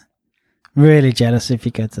 Really jealous if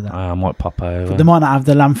you go to that. I might pop over. But they might not have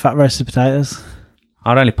the lamb fat roasted potatoes.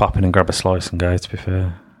 I'd only pop in and grab a slice and go, to be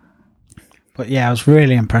fair. But yeah, I was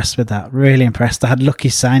really impressed with that. Really impressed. I had Lucky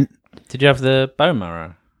Saint. Did you have the bone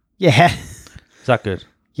marrow? Yeah. Is that good?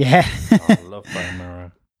 Yeah. Oh, I love bone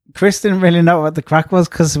marrow. Chris didn't really know what the crack was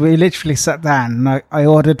because we literally sat down and I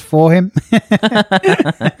ordered for him.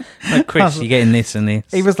 Like, Chris, you're getting this and this.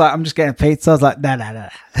 He was like, I'm just getting pizza. I was like, no.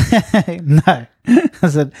 No. I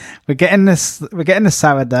said, we're getting the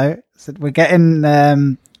sourdough. I said, we're getting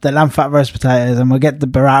the lamb fat roast potatoes and we'll get the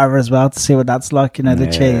burrata as well to see what that's like, the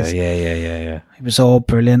cheese. Yeah. It was all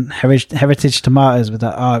brilliant. Heritage tomatoes with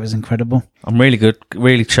that. Oh, it was incredible. I'm really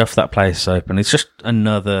chuffed that place open. It's just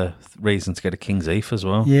another reason to get a King's Eve as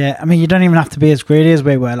well. Yeah, I mean, you don't even have to be as greedy as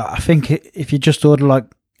we were. Like, I think if you just order, like,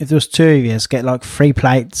 if there was 2 of you, get like 3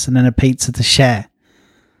 plates and then a pizza to share.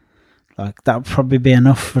 Like, that would probably be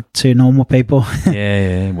enough for 2 normal people.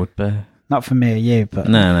 Yeah, it would be. Not for me or you, but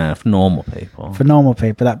No, for normal people. for normal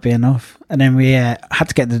people, that'd be enough. And then we had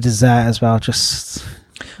to get the dessert as well. Just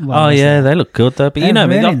They look good though. But They're you know,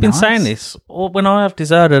 really I've been nice. saying this. When I have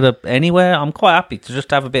dessert at anywhere, I'm quite happy to just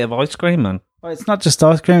have a bit of ice cream, man. Well, it's not just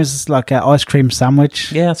ice cream; it's just like an ice cream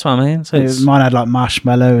sandwich. Yeah, that's what I mean. So Mine had like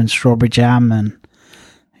marshmallow and strawberry jam, and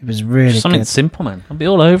it was really something good. simple, man. I'll be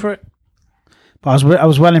all over it. But I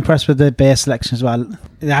was well impressed with the beer selection as well.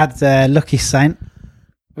 They had Lucky Saint,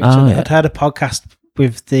 which I'd heard a podcast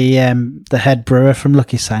with the head brewer from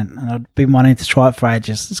Lucky Saint, and I'd been wanting to try it for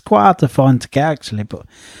ages. It's quite hard to find to get actually, but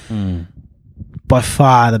by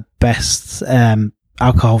far the best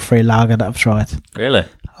alcohol-free lager that I've tried. Really?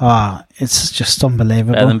 Ah, it's just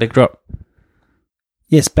unbelievable. Better than Big Drop?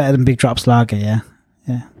 Yeah, it's better than Big Drop's lager. Yeah.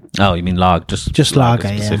 Oh, you mean lager? Just lager,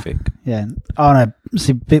 specific. Yeah. Oh no,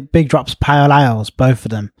 see, Big Drop's pale ales, both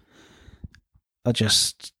of them are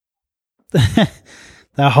just they're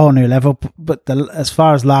a whole new level. But as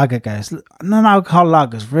far as lager goes, non-alcohol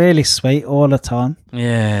lager's really sweet all the time.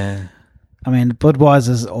 Yeah. I mean,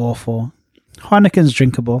 Budweiser's awful. Heineken's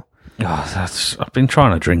drinkable. Oh, I've been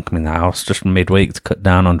trying to drink them in the house just midweek to cut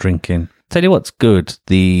down on drinking. Tell you what's good,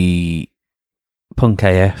 the Punk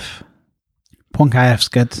AF. Punk AF's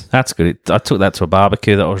good. That's good. I took that to a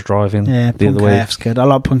barbecue that I was driving Yeah, the Punk other week. AF's good. I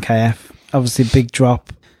like Punk AF. Obviously, Big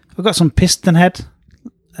Drop. I've got some Piston Head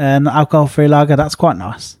and alcohol-free lager. That's quite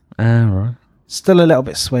nice. Right. Still a little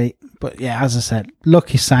bit sweet, but yeah, as I said,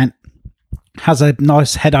 Lucky Saint has a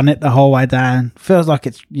nice head on it the whole way down. Feels like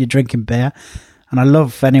you're drinking beer, and I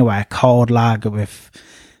love anyway a cold lager with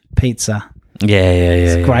pizza. Yeah.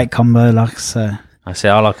 It's a great combo, like so. I say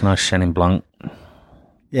I like a nice Chenin Blanc,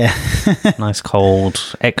 Yeah, nice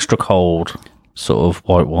cold, extra cold sort of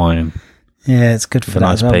white wine. yeah, it's good for that.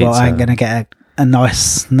 nice As well, but I ain't pizza. gonna get a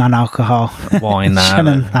nice non-alcohol Wine now.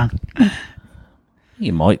 Chenin Blanc.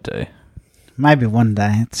 You might do. Maybe one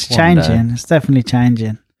day. It's One changing. day. It's definitely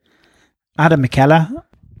changing. I had a Mikella,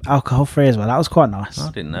 alcohol-free as well. That was quite nice.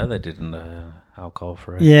 I didn't know they did alcohol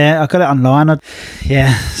free. Yeah, I got it online.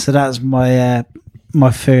 So that's my my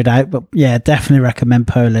food out. But yeah, definitely recommend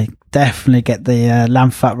Poli. Definitely get the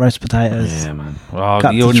lamb fat roast potatoes. Yeah, man. Well,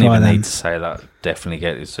 Got you to wouldn't try even them. need to say that. Definitely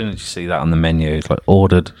get it. As soon as you see that on the menu, it's like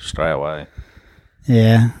ordered straight away.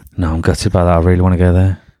 Yeah. No, I'm gutted by that. I really want to go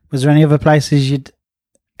there. Was there any other places you'd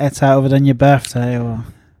ate out other than your birthday? Or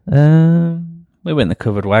We went the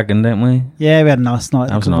Covered Wagon, didn't we? yeah, we had a nice night.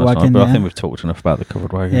 That at was the a Covered nice Wagon, night, but I yeah. think we've talked enough about the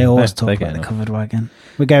Covered Wagon. Yeah, always talk They're about the getting up. Covered Wagon.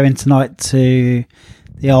 We're going tonight to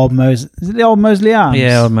the old Is it the old Mosley Arms?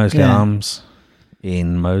 Yeah, old Mosley Yeah. Arms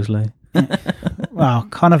in Mosley. Well,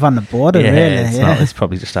 kind of on the border, Yeah, really. it's Yeah. not. It's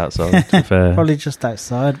probably just outside. To be fair. Probably just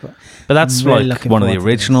outside, but But that's I'm really like looking one of the forward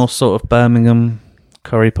to original sort of Birmingham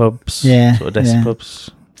curry pubs. Yeah, Sort of desi yeah. pubs.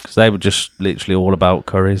 Because they were just literally all about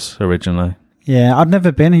curries originally. yeah, I'd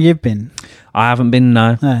never been. You've been? I haven't been,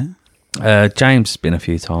 no. No. James has been a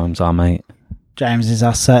few times, our mate. James is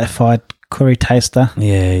our certified curry taster.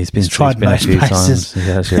 Yeah, he's tried been a most few places. times.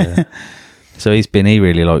 He has, yeah. So he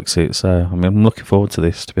really likes it. So I mean, I'm looking forward to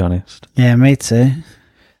this, to be honest. Yeah, me too.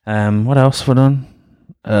 What else have I done?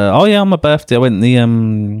 On my birthday, I went to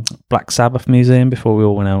the Black Sabbath Museum before we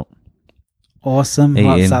all went out. Awesome. Eating.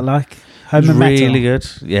 What's that like? It Home was and metal. really good.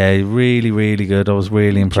 Yeah, really, really good. I was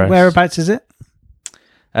really impressed. Whereabouts is it?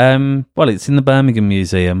 Well, it's in the Birmingham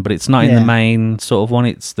Museum, but it's not in Yeah. the main sort of one.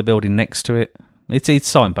 It's the building next to it. It's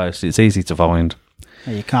signposted. It's easy to find.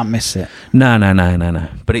 Oh, you can't miss it. No.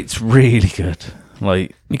 But it's really good.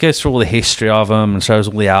 Like, it goes through all the history of them and shows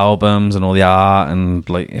all the albums and all the art. And,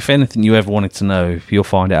 like, if anything you ever wanted to know, you'll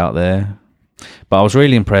find it out there. But I was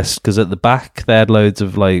really impressed because at the back, they had loads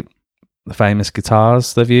of, like, the famous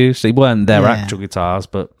guitars they've used. They weren't their actual guitars,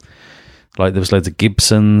 but, like, there was loads of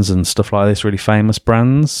Gibsons and stuff like this, really famous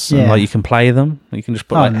brands. And, like, you can play them. You can just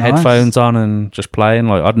put, headphones on and just play. And,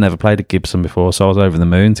 like, I'd never played a Gibson before, so I was over the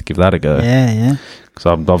moon to give that a go. Yeah, yeah. Because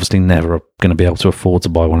I'm obviously never going to be able to afford to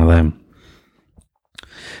buy one of them.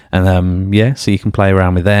 And so you can play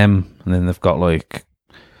around with them, and then they've got like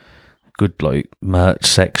good like merch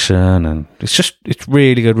section, and it's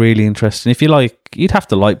really good, really interesting. If you like, you'd have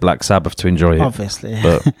to like Black Sabbath to enjoy it, obviously.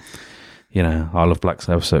 But you know, I love Black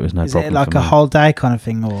Sabbath, so it was no problem. Is it like a whole day kind of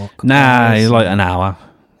thing, or nah? It's like an hour.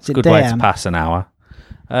 It's a good way to pass an hour.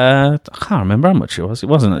 I can't remember how much it was. It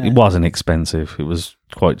wasn't expensive. It was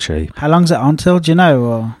quite cheap. How long's it on till? Do you know?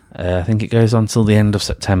 Or I think it goes on till the end of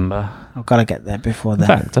September. I've got to get there before then.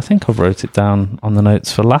 In fact, I think I've wrote it down on the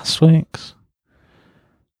notes for last week's.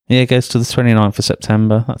 Yeah, it goes to the 29th of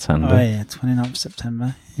September. That's handy. Oh yeah, 29th of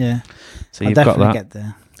September. Yeah. So you've got that. Get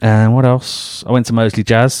there. And what else? I went to Moseley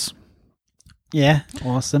Jazz. Yeah,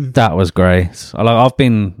 awesome. That was great.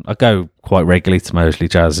 I go quite regularly to Moseley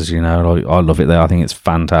Jazz, as you know. I love it there. I think it's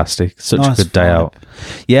fantastic. Such a good day out.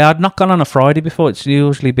 Yeah, I'd not gone on a Friday before. It's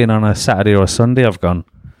usually been on a Saturday or a Sunday I've gone.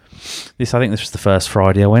 I think this was the first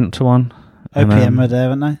Friday I went to one. OPM were there,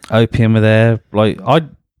 weren't they? OPM were there. Like,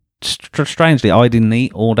 strangely, I didn't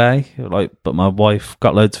eat all day. Like, but my wife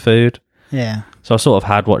got loads of food. Yeah. So I sort of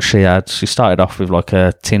had what she had. She started off with like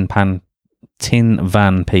a tin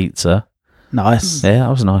van pizza. Nice. Yeah, that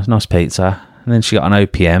was a nice pizza. And then she got an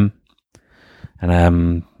OPM, and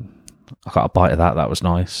I got a bite of that. That was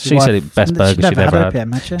nice. She said it best burger she'd ever had.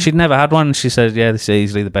 OPM, had she? She'd never had one. She said, "Yeah, this is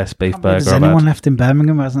easily the best beef burger I've had." There's anyone left in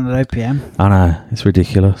Birmingham who hasn't had OPM? I know, it's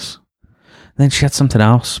ridiculous. And then she had something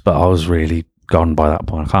else, but I was really gone by that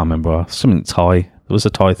point. I can't remember. Something Thai. There was a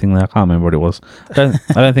Thai thing there. I can't remember what it was. I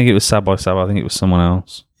don't think it was Sab by Sab. I think it was someone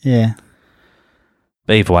else. Yeah.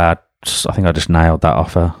 But either way, I think I just nailed that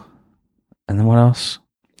offer. And then what else?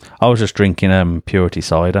 I was just drinking Purity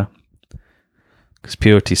cider, because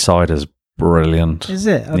Purity cider's brilliant. Is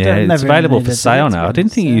it? It's available for sale now. I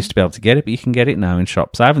didn't think you used to be able to get it, but you can get it now in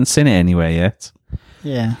shops. I haven't seen it anywhere yet.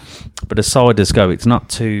 Yeah. But as ciders go, it's not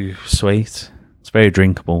too sweet. It's very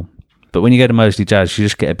drinkable. But when you go to Moseley Jazz, you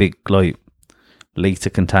just get a big like litre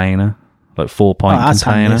container, like 4-pint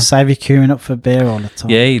container. Save you queuing up for beer all the time.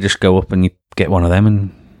 Yeah, you just go up and you get one of them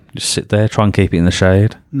and just sit there, try and keep it in the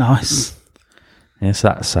shade. Nice. Yeah, so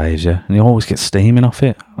that saves you. And you always get steaming off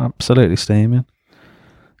it. Absolutely steaming.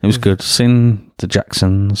 It was good. Seeing the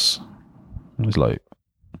Jacksons, it was like,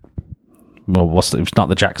 well, it's not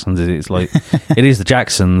the Jacksons, is it? It's like, it is the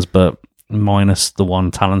Jacksons, but minus the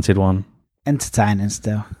one talented one. Entertaining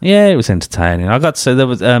still. Yeah, it was entertaining. I got to say there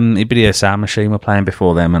was Ibidia Sound Machine were playing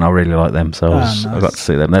before them, and I really like them, so nice. I got to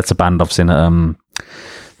see them. That's a band I've seen at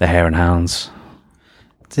the Hare and Hounds.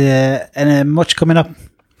 And much coming up?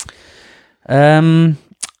 A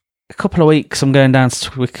couple of weeks I'm going down to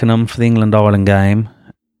Twickenham for the England-Ireland game.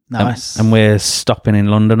 Nice. And we're stopping in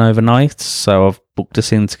London overnight, so I've booked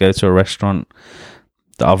us in to go to a restaurant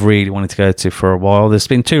that I've really wanted to go to for a while. There's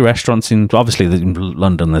been 2 restaurants in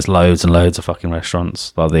London. There's loads and loads of fucking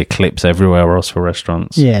restaurants. Like the Eclipse everywhere else for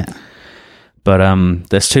restaurants. Yeah. But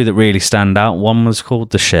there's 2 that really stand out. One was called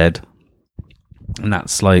The Shed, and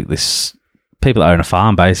that's like this people that own a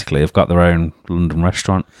farm basically have got their own London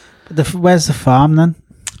restaurant. Where's the farm then?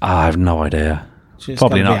 I have no idea.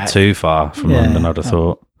 Probably not too far from London, I'd have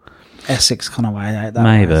thought. Essex kind of way out that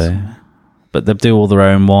maybe. way, so. But they do all their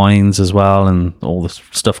own wines as well, and all the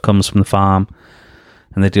stuff comes from the farm.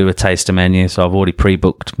 And they do a taster menu, so I've already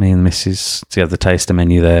pre-booked me and the missus to have the taster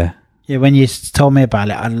menu there. Yeah, when you told me about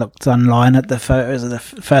it, I looked online at the photos of the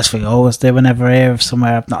first thing I always do whenever I hear of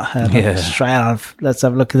somewhere I've not heard of. Straight off, let's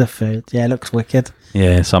have a look at the food. Yeah, it looks wicked.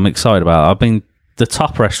 Yeah, so I'm excited about it. The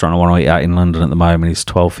top restaurant I want to eat at in London at the moment is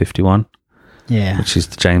 1251. Yeah. Which is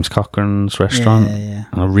the James Cochrane's restaurant. Yeah.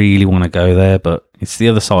 And I really want to go there, but it's the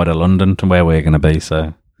other side of London to where we're going to be,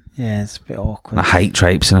 so. Yeah, it's a bit awkward. And I hate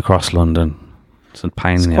traipsing across London. It's a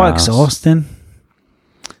pain in the quite arse. Exhausting.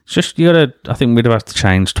 It's just, I think we'd have to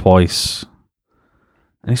change twice.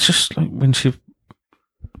 And it's just like when she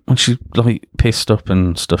like pissed up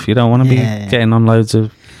and stuff, you don't want to be getting on loads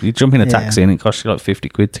of, you jump in a taxi and it costs you like 50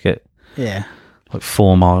 quid to get like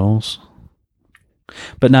 4 miles.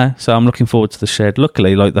 But no, so I'm looking forward to the shed.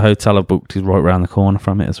 Luckily, like the hotel I booked is right around the corner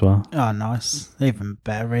from it as well. Oh, nice. Even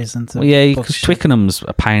better reason to. Well, yeah, book because shit. Twickenham's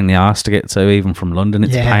a pain in the arse to get to, even from London.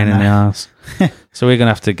 It's a Yeah, pain in no. the arse. So we're going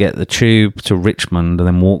to have to get the tube to Richmond and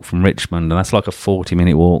then walk from Richmond. And that's like a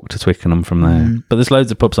 40-minute walk to Twickenham from there. Mm. But there's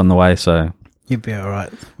loads of pubs on the way, so... You'd be all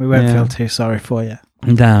right. We won't Yeah. feel too sorry for you.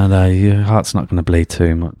 No, your heart's not going to bleed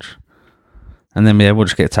too much. And then, we'll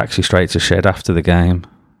just get a taxi straight to Shed after the game.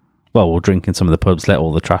 Well, we'll drink in some of the pubs, let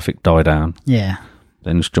all the traffic die down. Yeah.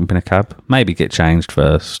 Then just jump in a cab. Maybe get changed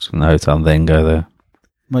first in the hotel and then go there.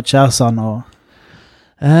 Much else on, or?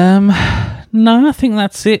 No, I think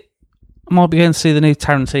that's it. I might be going to see the new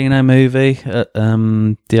Tarantino movie at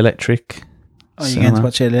the Electric. Oh, you're going to cinema.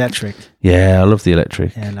 watch it Electric? Yeah, I love the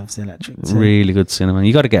Electric. Yeah, I love the Electric too. Really good cinema.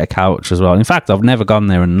 You got to get a couch as well. In fact, I've never gone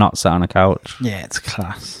there and not sat on a couch. Yeah, it's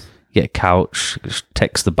class. Get a couch, just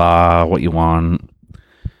text the bar what you want.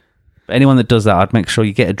 But anyone that does that, I'd make sure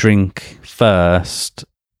you get a drink first,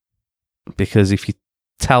 because if you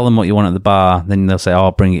tell them what you want at the bar, then they'll say, "Oh,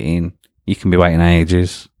 I'll bring it in." You can be waiting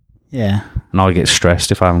ages. Yeah. And I get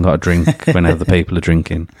stressed if I haven't got a drink when other people are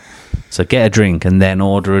drinking. So get a drink and then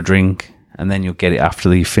order a drink, and then you'll get it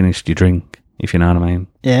after you've finished your drink, if you know what I mean.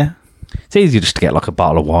 Yeah. It's easier just to get like a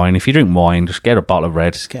bottle of wine. If you drink wine, just get a bottle of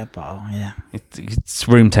red. Just get a bottle, yeah. It's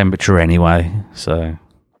room temperature anyway. So,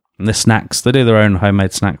 and the snacks, they do their own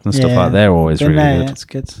homemade snacks and stuff Yeah. like that. They're always Been really there, good. yeah, it's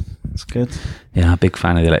good. It's good. Yeah, I'm a big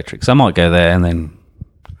fan of the Electric. So I might go there and then,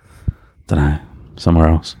 don't know, somewhere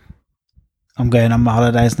else. I'm going on my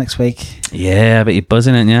holidays next week. Yeah, but you're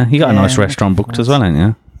buzzing, ain't you? You got a Yeah, nice restaurant booked as well, ain't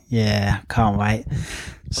you? Yeah, can't wait.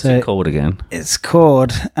 What's it called again? It's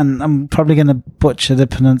called, and I'm probably going to butcher the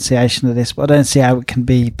pronunciation of this, but I don't see how it can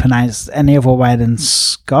be pronounced any other way than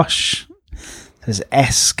Skosh. There's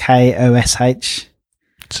Skosh.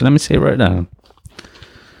 So let me see it right down.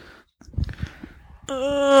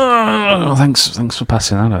 Oh, thanks for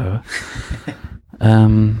passing that over.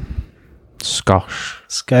 Skosh.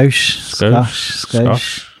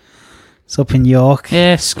 Skosh. It's up in York.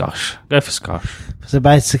 Yeah, Skosh. Go for Skosh. So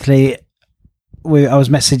basically, I was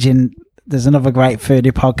messaging. There's another great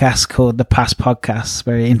foodie podcast called The Past Podcast,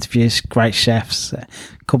 where he interviews great chefs. A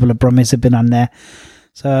couple of Brummies have been on there.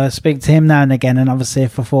 So I speak to him now and again, and obviously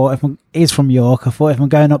he's from York, I thought if I'm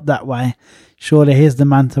going up that way, surely he's the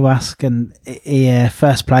man to ask. And he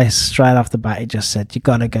first place, straight off the bat, he just said, you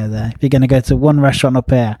got to go there. If you're going to go to one restaurant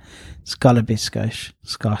up here, it's got to be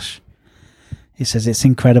Skosh. He says it's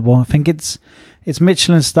incredible. I think it's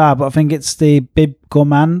Michelin star, but I think it's the Bib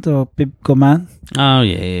Gourmand or Bib Gourmand. Oh,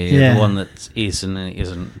 yeah. Yeah. The one that is and it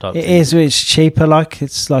isn't. It is, it's cheaper,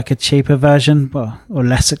 it's like a cheaper version, or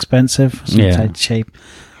less expensive. Some Yeah. say cheap.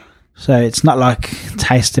 So it's not like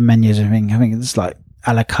tasting menus or anything. I think it's like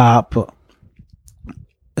a la carte, but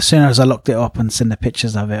as soon as I looked it up and seen the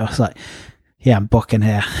pictures of it, I was like, yeah, I'm booking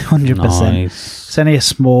here, 100%. Nice. It's only a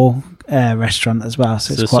small restaurant as well,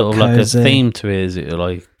 so So it's quite sort of like a cozy. theme to it. Is it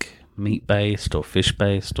like meat-based or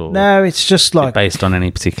fish-based, or No, it's just is it like, based on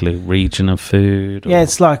any particular region of food? Or yeah,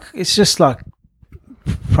 it's just like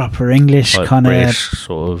proper English, like kind of British,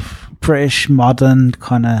 sort of. British, modern,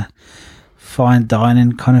 kind of fine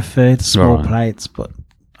dining kind of food, small Right. plates, but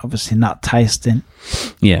obviously not tasting.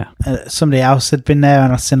 Yeah. Somebody else had been there,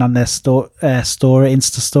 and I seen on their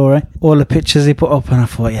Insta story, all the pictures he put up, and I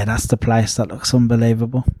thought, yeah, that's the place. That looks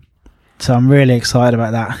unbelievable. So I'm really excited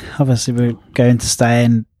about that. Obviously, we're going to stay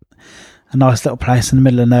in a nice little place in the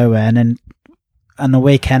middle of nowhere, and then on the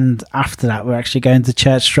weekend after that, we're actually going to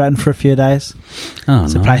Church Stretton for a few days. Oh,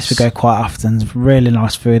 It's a place we go quite often. There's really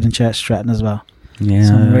nice food in Church Stretton as well. Yeah.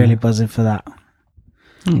 So I'm really buzzing for that.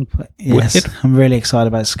 But yes, Wicked. I'm really excited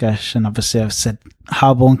about Skosh, and obviously I've said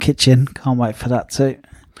Harborne Kitchen. Can't wait for that too.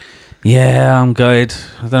 Yeah, I'm good.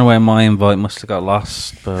 I don't know where my invite must have got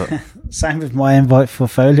lost, but Same with my invite for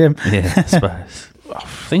Folium. yeah, I suppose. I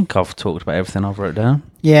think I've talked about everything I've wrote down.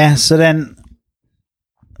 Yeah, so then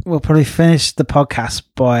we'll probably finish the podcast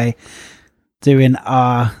by doing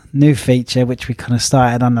our new feature, which we kind of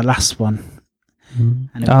started on the last one. And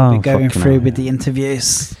we'll be going through with the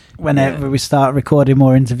interviews whenever we start recording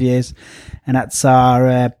more interviews. And that's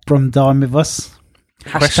our Brum Dime with Us.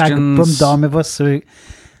 Hashtag Brum Dime with Us. So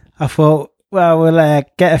I thought, well, we'll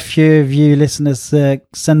get a few of you listeners to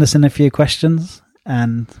send us in a few questions.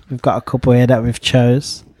 And we've got a couple here that we've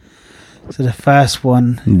chose. So the first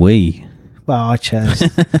one, well, I chose.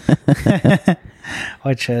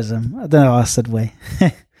 I chose them. I don't know why I said we.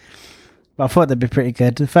 But I thought they'd be pretty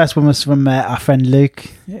good. The first one was from our friend Luke,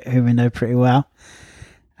 who we know pretty well.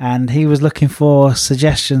 And he was looking for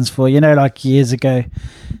suggestions for, like years ago,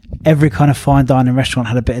 every kind of fine dining restaurant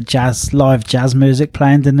had a bit of live jazz music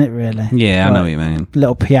playing, didn't it? Really? Yeah, I know what you mean.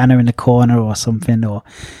 Little piano in the corner or something, or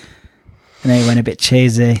and then it went a bit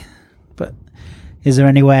cheesy. But is there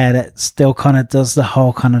anywhere that still kind of does the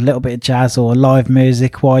whole kind of little bit of jazz or live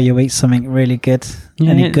music while you eat something really good?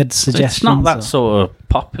 Any good suggestions? It's not that sort of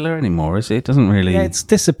popular anymore, is it? It doesn't really. Yeah, it's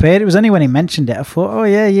disappeared. It was only when he mentioned it I thought, oh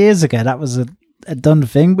yeah, years ago that was a done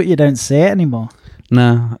thing, but you don't see it anymore.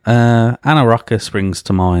 No, Anna Rocca springs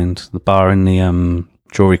to mind, the bar in the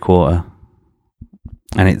Jewelry Quarter,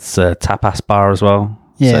 and it's a tapas bar as well.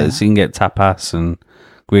 Yeah, so you can get tapas and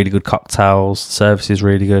really good cocktails. The service is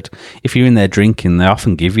really good. If you're in there drinking, they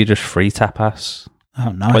often give you just free tapas.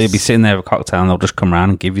 Oh, nice. Or you'll be sitting there with a cocktail and they'll just come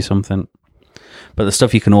around and give you something. But the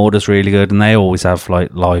stuff you can order is really good, and they always have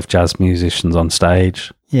like live jazz musicians on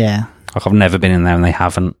stage. Yeah, like I've never been in there and they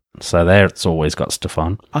haven't. So there, it's always got stuff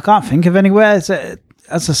on. I can't think of anywhere. As I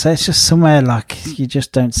say, it's just somewhere like you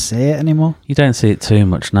just don't see it anymore. You don't see it too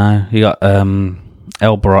much now. You got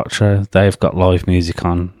El Borracho. They've got live music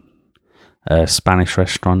on. Spanish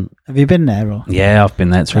restaurant. Have you been there? Or? Yeah, I've been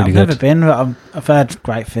there. It's really good. I've never been, but I've heard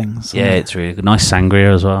great things. Yeah, it's really good. Nice sangria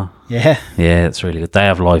as well. Yeah. Yeah, it's really good. They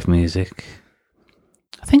have live music.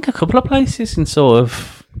 I think a couple of places in sort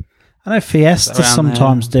of... I know Fiesta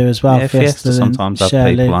sometimes do as well. Yeah, Fiesta sometimes have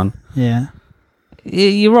people on. Yeah.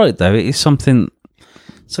 You're right, though. It is something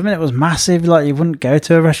that was massive. Like, you wouldn't go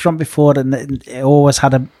to a restaurant before and it always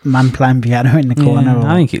had a man playing piano in the corner.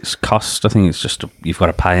 I think it's cost. I think it's just you've got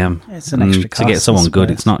to pay them. It's an extra cost. To get someone good,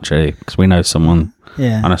 it's not cheap. Because we know someone...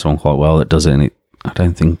 Yeah. I know someone quite well that does it, and I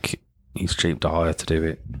don't think it's cheap to hire to do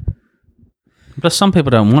it. Plus, some people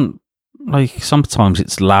don't want... Like, sometimes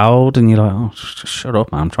it's loud and you're like, oh, just shut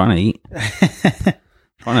up, man. I'm trying to eat.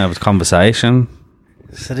 Trying to have a conversation.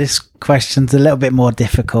 So this question's a little bit more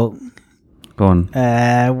difficult. Go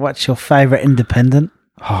on. What's your favourite independent?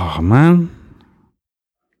 Oh, man.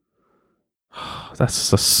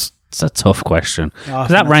 That's a tough question. Oh,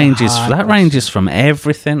 that ranges from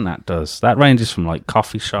everything that does. That ranges from, like,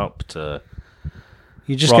 coffee shop to...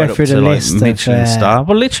 You just go through the list of Michelin star.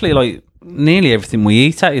 Well, literally, like... Nearly everything we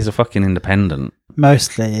eat at is a fucking independent.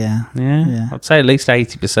 Mostly, yeah. Yeah. I'd say at least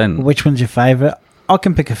 80%. Which one's your favourite? I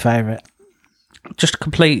can pick a favourite. Just a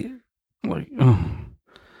complete, like,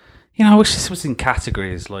 I wish this was in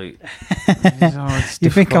categories. Like,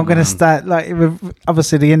 you think I'm going to start, like,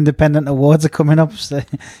 obviously the independent awards are coming up, so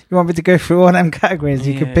you want me to go through all them categories?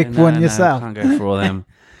 You can pick one yourself. I can't go through all them.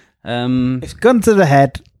 It's gun to the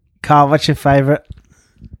head. Carl, what's your favourite?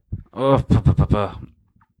 Oh,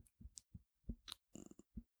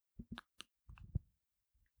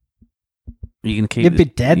 You'd be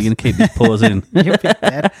dead. You're going to keep this pause in. You'd be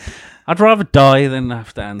dead. I'd rather die than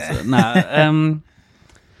have to answer. No.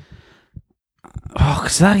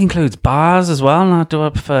 Because that includes bars as well. Now, do I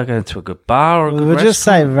prefer going to a good bar or a good We'll just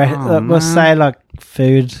say, we'll say like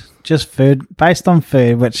food, just food, based on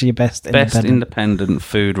food, which is your best independent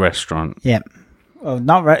food restaurant. Yeah. Well,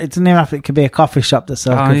 it doesn't even have to, it could be a coffee shop that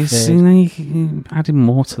sells good food. You can add in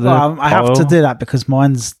more to that. I have to do that because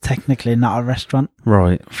mine's technically not a restaurant.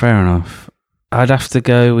 Right, fair enough. I'd have to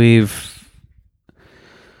go with,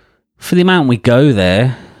 for the amount we go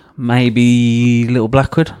there, maybe Little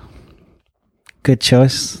Blackwood. Good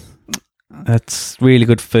choice. That's really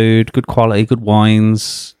good food, good quality, good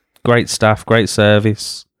wines, great staff, great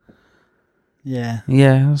service. Yeah.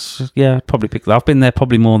 I'd probably pick that. I've been there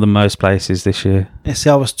probably more than most places this year. You see,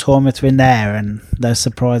 I was torn between there and those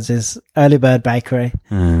surprises. Early Bird Bakery.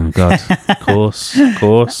 Oh, God. Of course.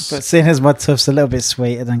 But seeing as my tuff's a little bit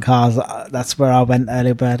sweeter than Carl's, that's where I went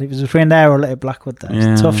Early Bird. It was between there or Little Blackwood, though. It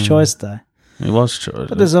was a tough choice, though. It was choice.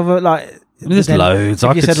 But there's other, like... There's loads.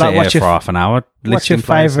 I could sit here for half an hour. What's your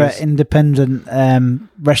favourite independent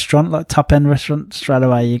restaurant, like top-end restaurant? Straight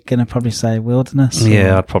away, you're going to probably say Wilderness.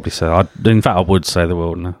 Yeah, I'd probably say... in fact, I would say the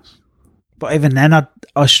Wilderness. But even then,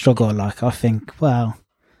 I struggle. Like, I think, well...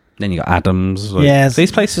 Then you got Adams. Like,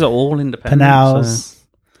 these places are all independent. Penals.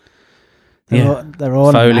 So they're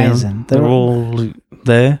all Folion, amazing. They're all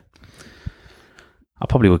there. I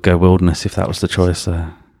probably would go Wilderness if that was the choice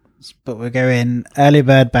there. But we're going Early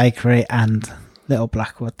Bird Bakery and Little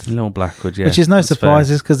Blackwood. Little Blackwood, yeah. Which is no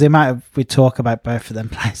surprises because the amount we talk about both of them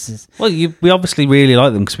places. Well, we obviously really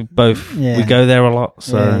like them because we go there a lot.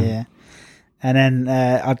 So. Yeah. And then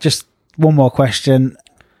I'll just one more question.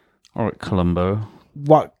 All right, Colombo.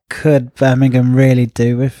 What could Birmingham really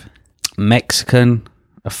do with? Mexican.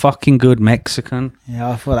 A fucking good Mexican.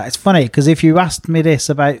 Yeah, I thought that. It's funny because if you asked me this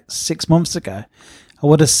about 6 months ago, I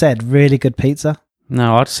would have said really good pizza.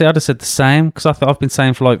 No, I'd have said the same because I've been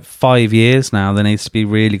saying for like 5 years now there needs to be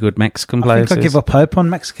really good Mexican I places. think I give up hope on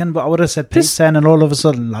Mexican, but I would have said pizza, and then all of a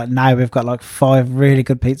sudden, like now we've got like 5 really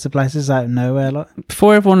good pizza places out of nowhere. Like,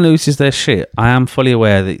 before everyone loses their shit, I am fully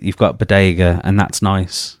aware that you've got bodega and that's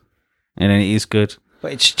nice, and it is good.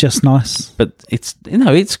 but it's just nice. But it's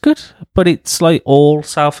it's good, but it's like all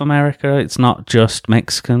South America. It's not just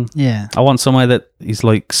Mexican. Yeah, I want somewhere that is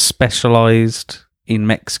like specialized in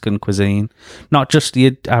Mexican cuisine, not just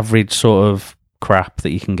the average sort of crap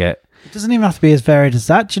that you can get. it doesn't even have to be as varied as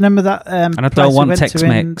that. Do you remember that? And I place don't we want went to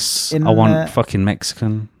Tex-Mex. in, I want fucking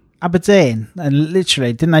Mexican. Aberdeen, and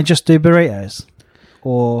literally, didn't they just do burritos?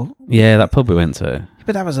 Or Yeah, that pub we went to.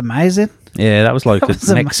 but that was amazing. Yeah, that was like That a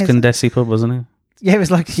was Mexican desi pub, wasn't it? Yeah, it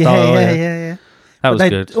was like Style, yeah. That But was they-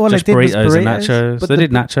 good. all they Just did was burritos and burritos, nachos. but They the-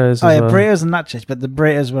 did nachos as Oh yeah, well. burritos and nachos, but the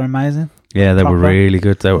burritos were amazing. Yeah, they were proper. really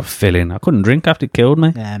good. They were filling. I couldn't drink after it killed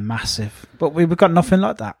me. Yeah, massive. But we've got nothing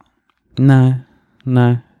like that. No.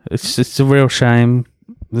 It's a real shame.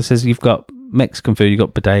 This is, you've got Mexican food, you've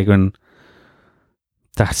got bodega, and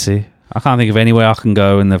that's it. I can't think of anywhere I can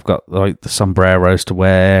go and they've got like the sombreros to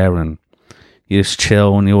wear, and you just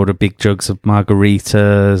chill and you order big jugs of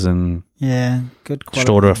margaritas and Yeah, good quality. just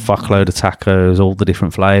order a fuckload of tacos, all the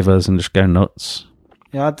different flavours, and just go nuts.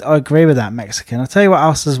 Yeah, I agree with that, Mexican. I'll tell you what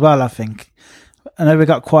else as well, I think. I know we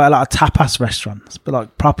got quite a lot of tapas restaurants, but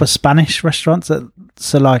like proper Spanish restaurants.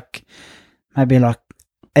 So like maybe like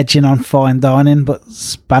edging on fine dining, but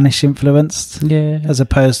Spanish influenced, Yeah. as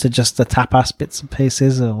opposed to just the tapas bits and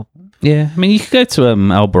pieces. Or Yeah. I mean, you could go to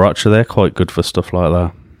El Borracho. They're quite good for stuff like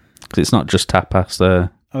that. Because it's not just tapas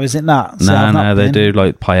there. or is it not? So I've No, not they been. do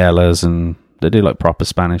like paellas and they do like proper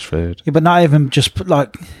Spanish food. Yeah, but not even just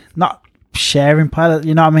like not sharing pilot.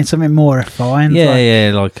 You know what I mean? Something more refined.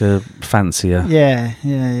 Yeah, like a fancier. Yeah.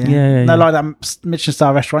 Yeah. No, like that Michelin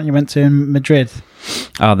star restaurant you went to in Madrid.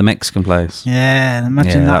 Oh, the Mexican place. Yeah,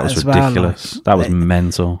 imagine that that was as well. ridiculous. like, That was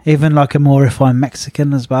mental. even like a more refined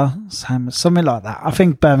Mexican as well. Something like that. I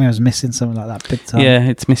think Birmingham's missing something like that big time. Yeah,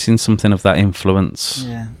 it's missing something of that influence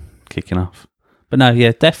Yeah. kicking off. But no,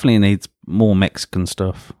 yeah, definitely needs more Mexican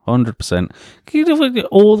stuff. 100%.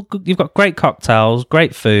 You've got great cocktails,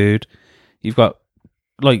 great food. You've got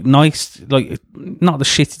like nice, like not the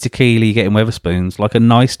shitty tequila you get in Wetherspoons. Like a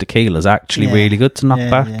nice tequila is actually Yeah. really good to knock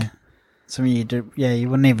back. Yeah. Something you do. Yeah, you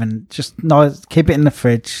wouldn't even just nice. Keep it in the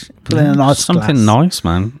fridge. Put it in a nice Something glass. nice,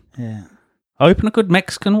 man. Yeah. Open a good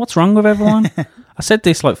Mexican. What's wrong with everyone? I said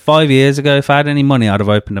this like 5 years ago. If I had any money, I'd have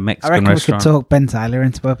opened a I Mexican reckon we restaurant. could talk Ben Taylor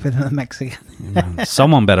into opening a Mexican.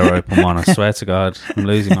 Someone better open one. I swear to God, I'm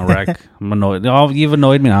losing my rag. I'm annoyed. Oh, you've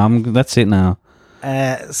annoyed me now. That's it now.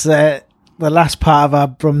 So the last part of our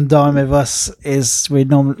Brum Dime with us is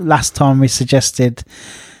last time we suggested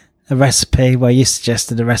a recipe. Well, you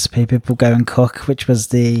suggested a recipe people go and cook, which was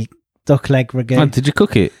the duck leg ragu. Oh, did you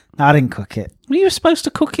cook it? No, I didn't cook it. Well, you were supposed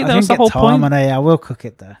to cook it. I That was didn't the get whole time point. on it. I will cook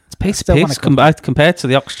it though. It's a piece I of still piss wanna compared to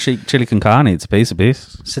the ox chili con carne. It's a piece of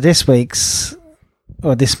piss. So this week's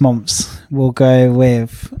or this month's, we'll go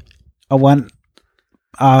with. I want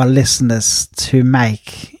our listeners to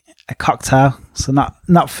make a cocktail. So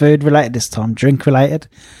not food related this time, drink related.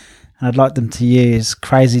 And I'd like them to use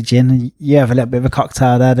Crazy Gin. You have a little bit of a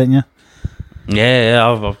cocktail there, don't you?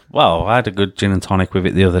 Yeah. Well, I had a good gin and tonic with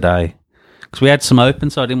it the other day because we had some open,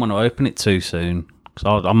 so I didn't want to open it too soon.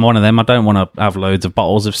 Because I'm one of them. I don't want to have loads of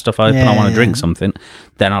bottles of stuff open. I want to drink something,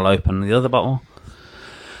 then I'll open the other bottle.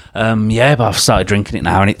 But I've started drinking it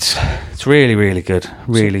now, and it's really, really good.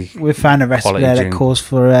 Really, So we found a recipe quality there gin. that calls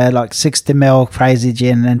for like 60ml Crazy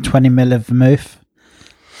Gin and 20ml of vermouth,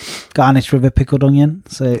 garnished with a pickled onion.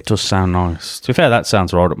 So it does sound nice. To be fair, that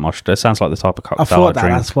sounds right up my street. It sounds like the type of cocktail I thought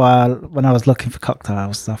drink. that's why when I was looking for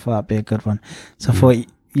cocktails, I thought that'd be a good one. So I thought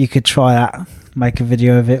you could try that, make a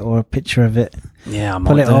video of it or a picture of it, Yeah, I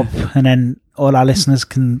pull might it do. up, and then all our listeners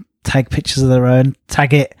can take pictures of their own,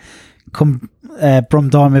 tag it, come Brum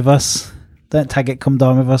Dime with us. Don't tag it, come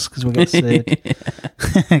dine with us because we'll get sued.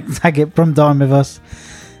 Tag it, Brum Dime with us,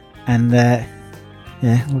 and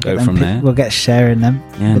we'll Go get from there. We'll get sharing them.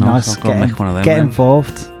 Yeah, Be nice. I've got to make one of them. Get then.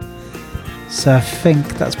 involved. So I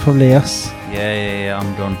think that's probably us. Yeah,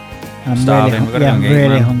 I'm done. I'm Starving. really, I'm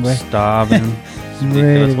really hungry. Starving. It's ridiculous.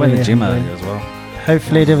 Really, Went to the gym hungry. earlier as well.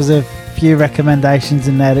 Hopefully there was a few recommendations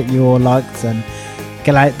in there that you all liked, and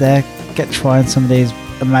get out there, get trying some of these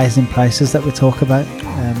amazing places that we talk about.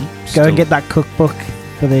 Go and get that cookbook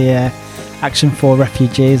for the Action for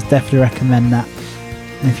Refugees. Definitely recommend that.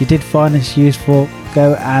 And if you did find this useful,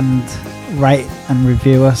 go and rate and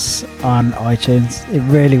review us on iTunes. It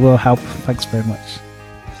really will help. Thanks very much.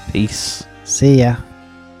 Peace. See ya.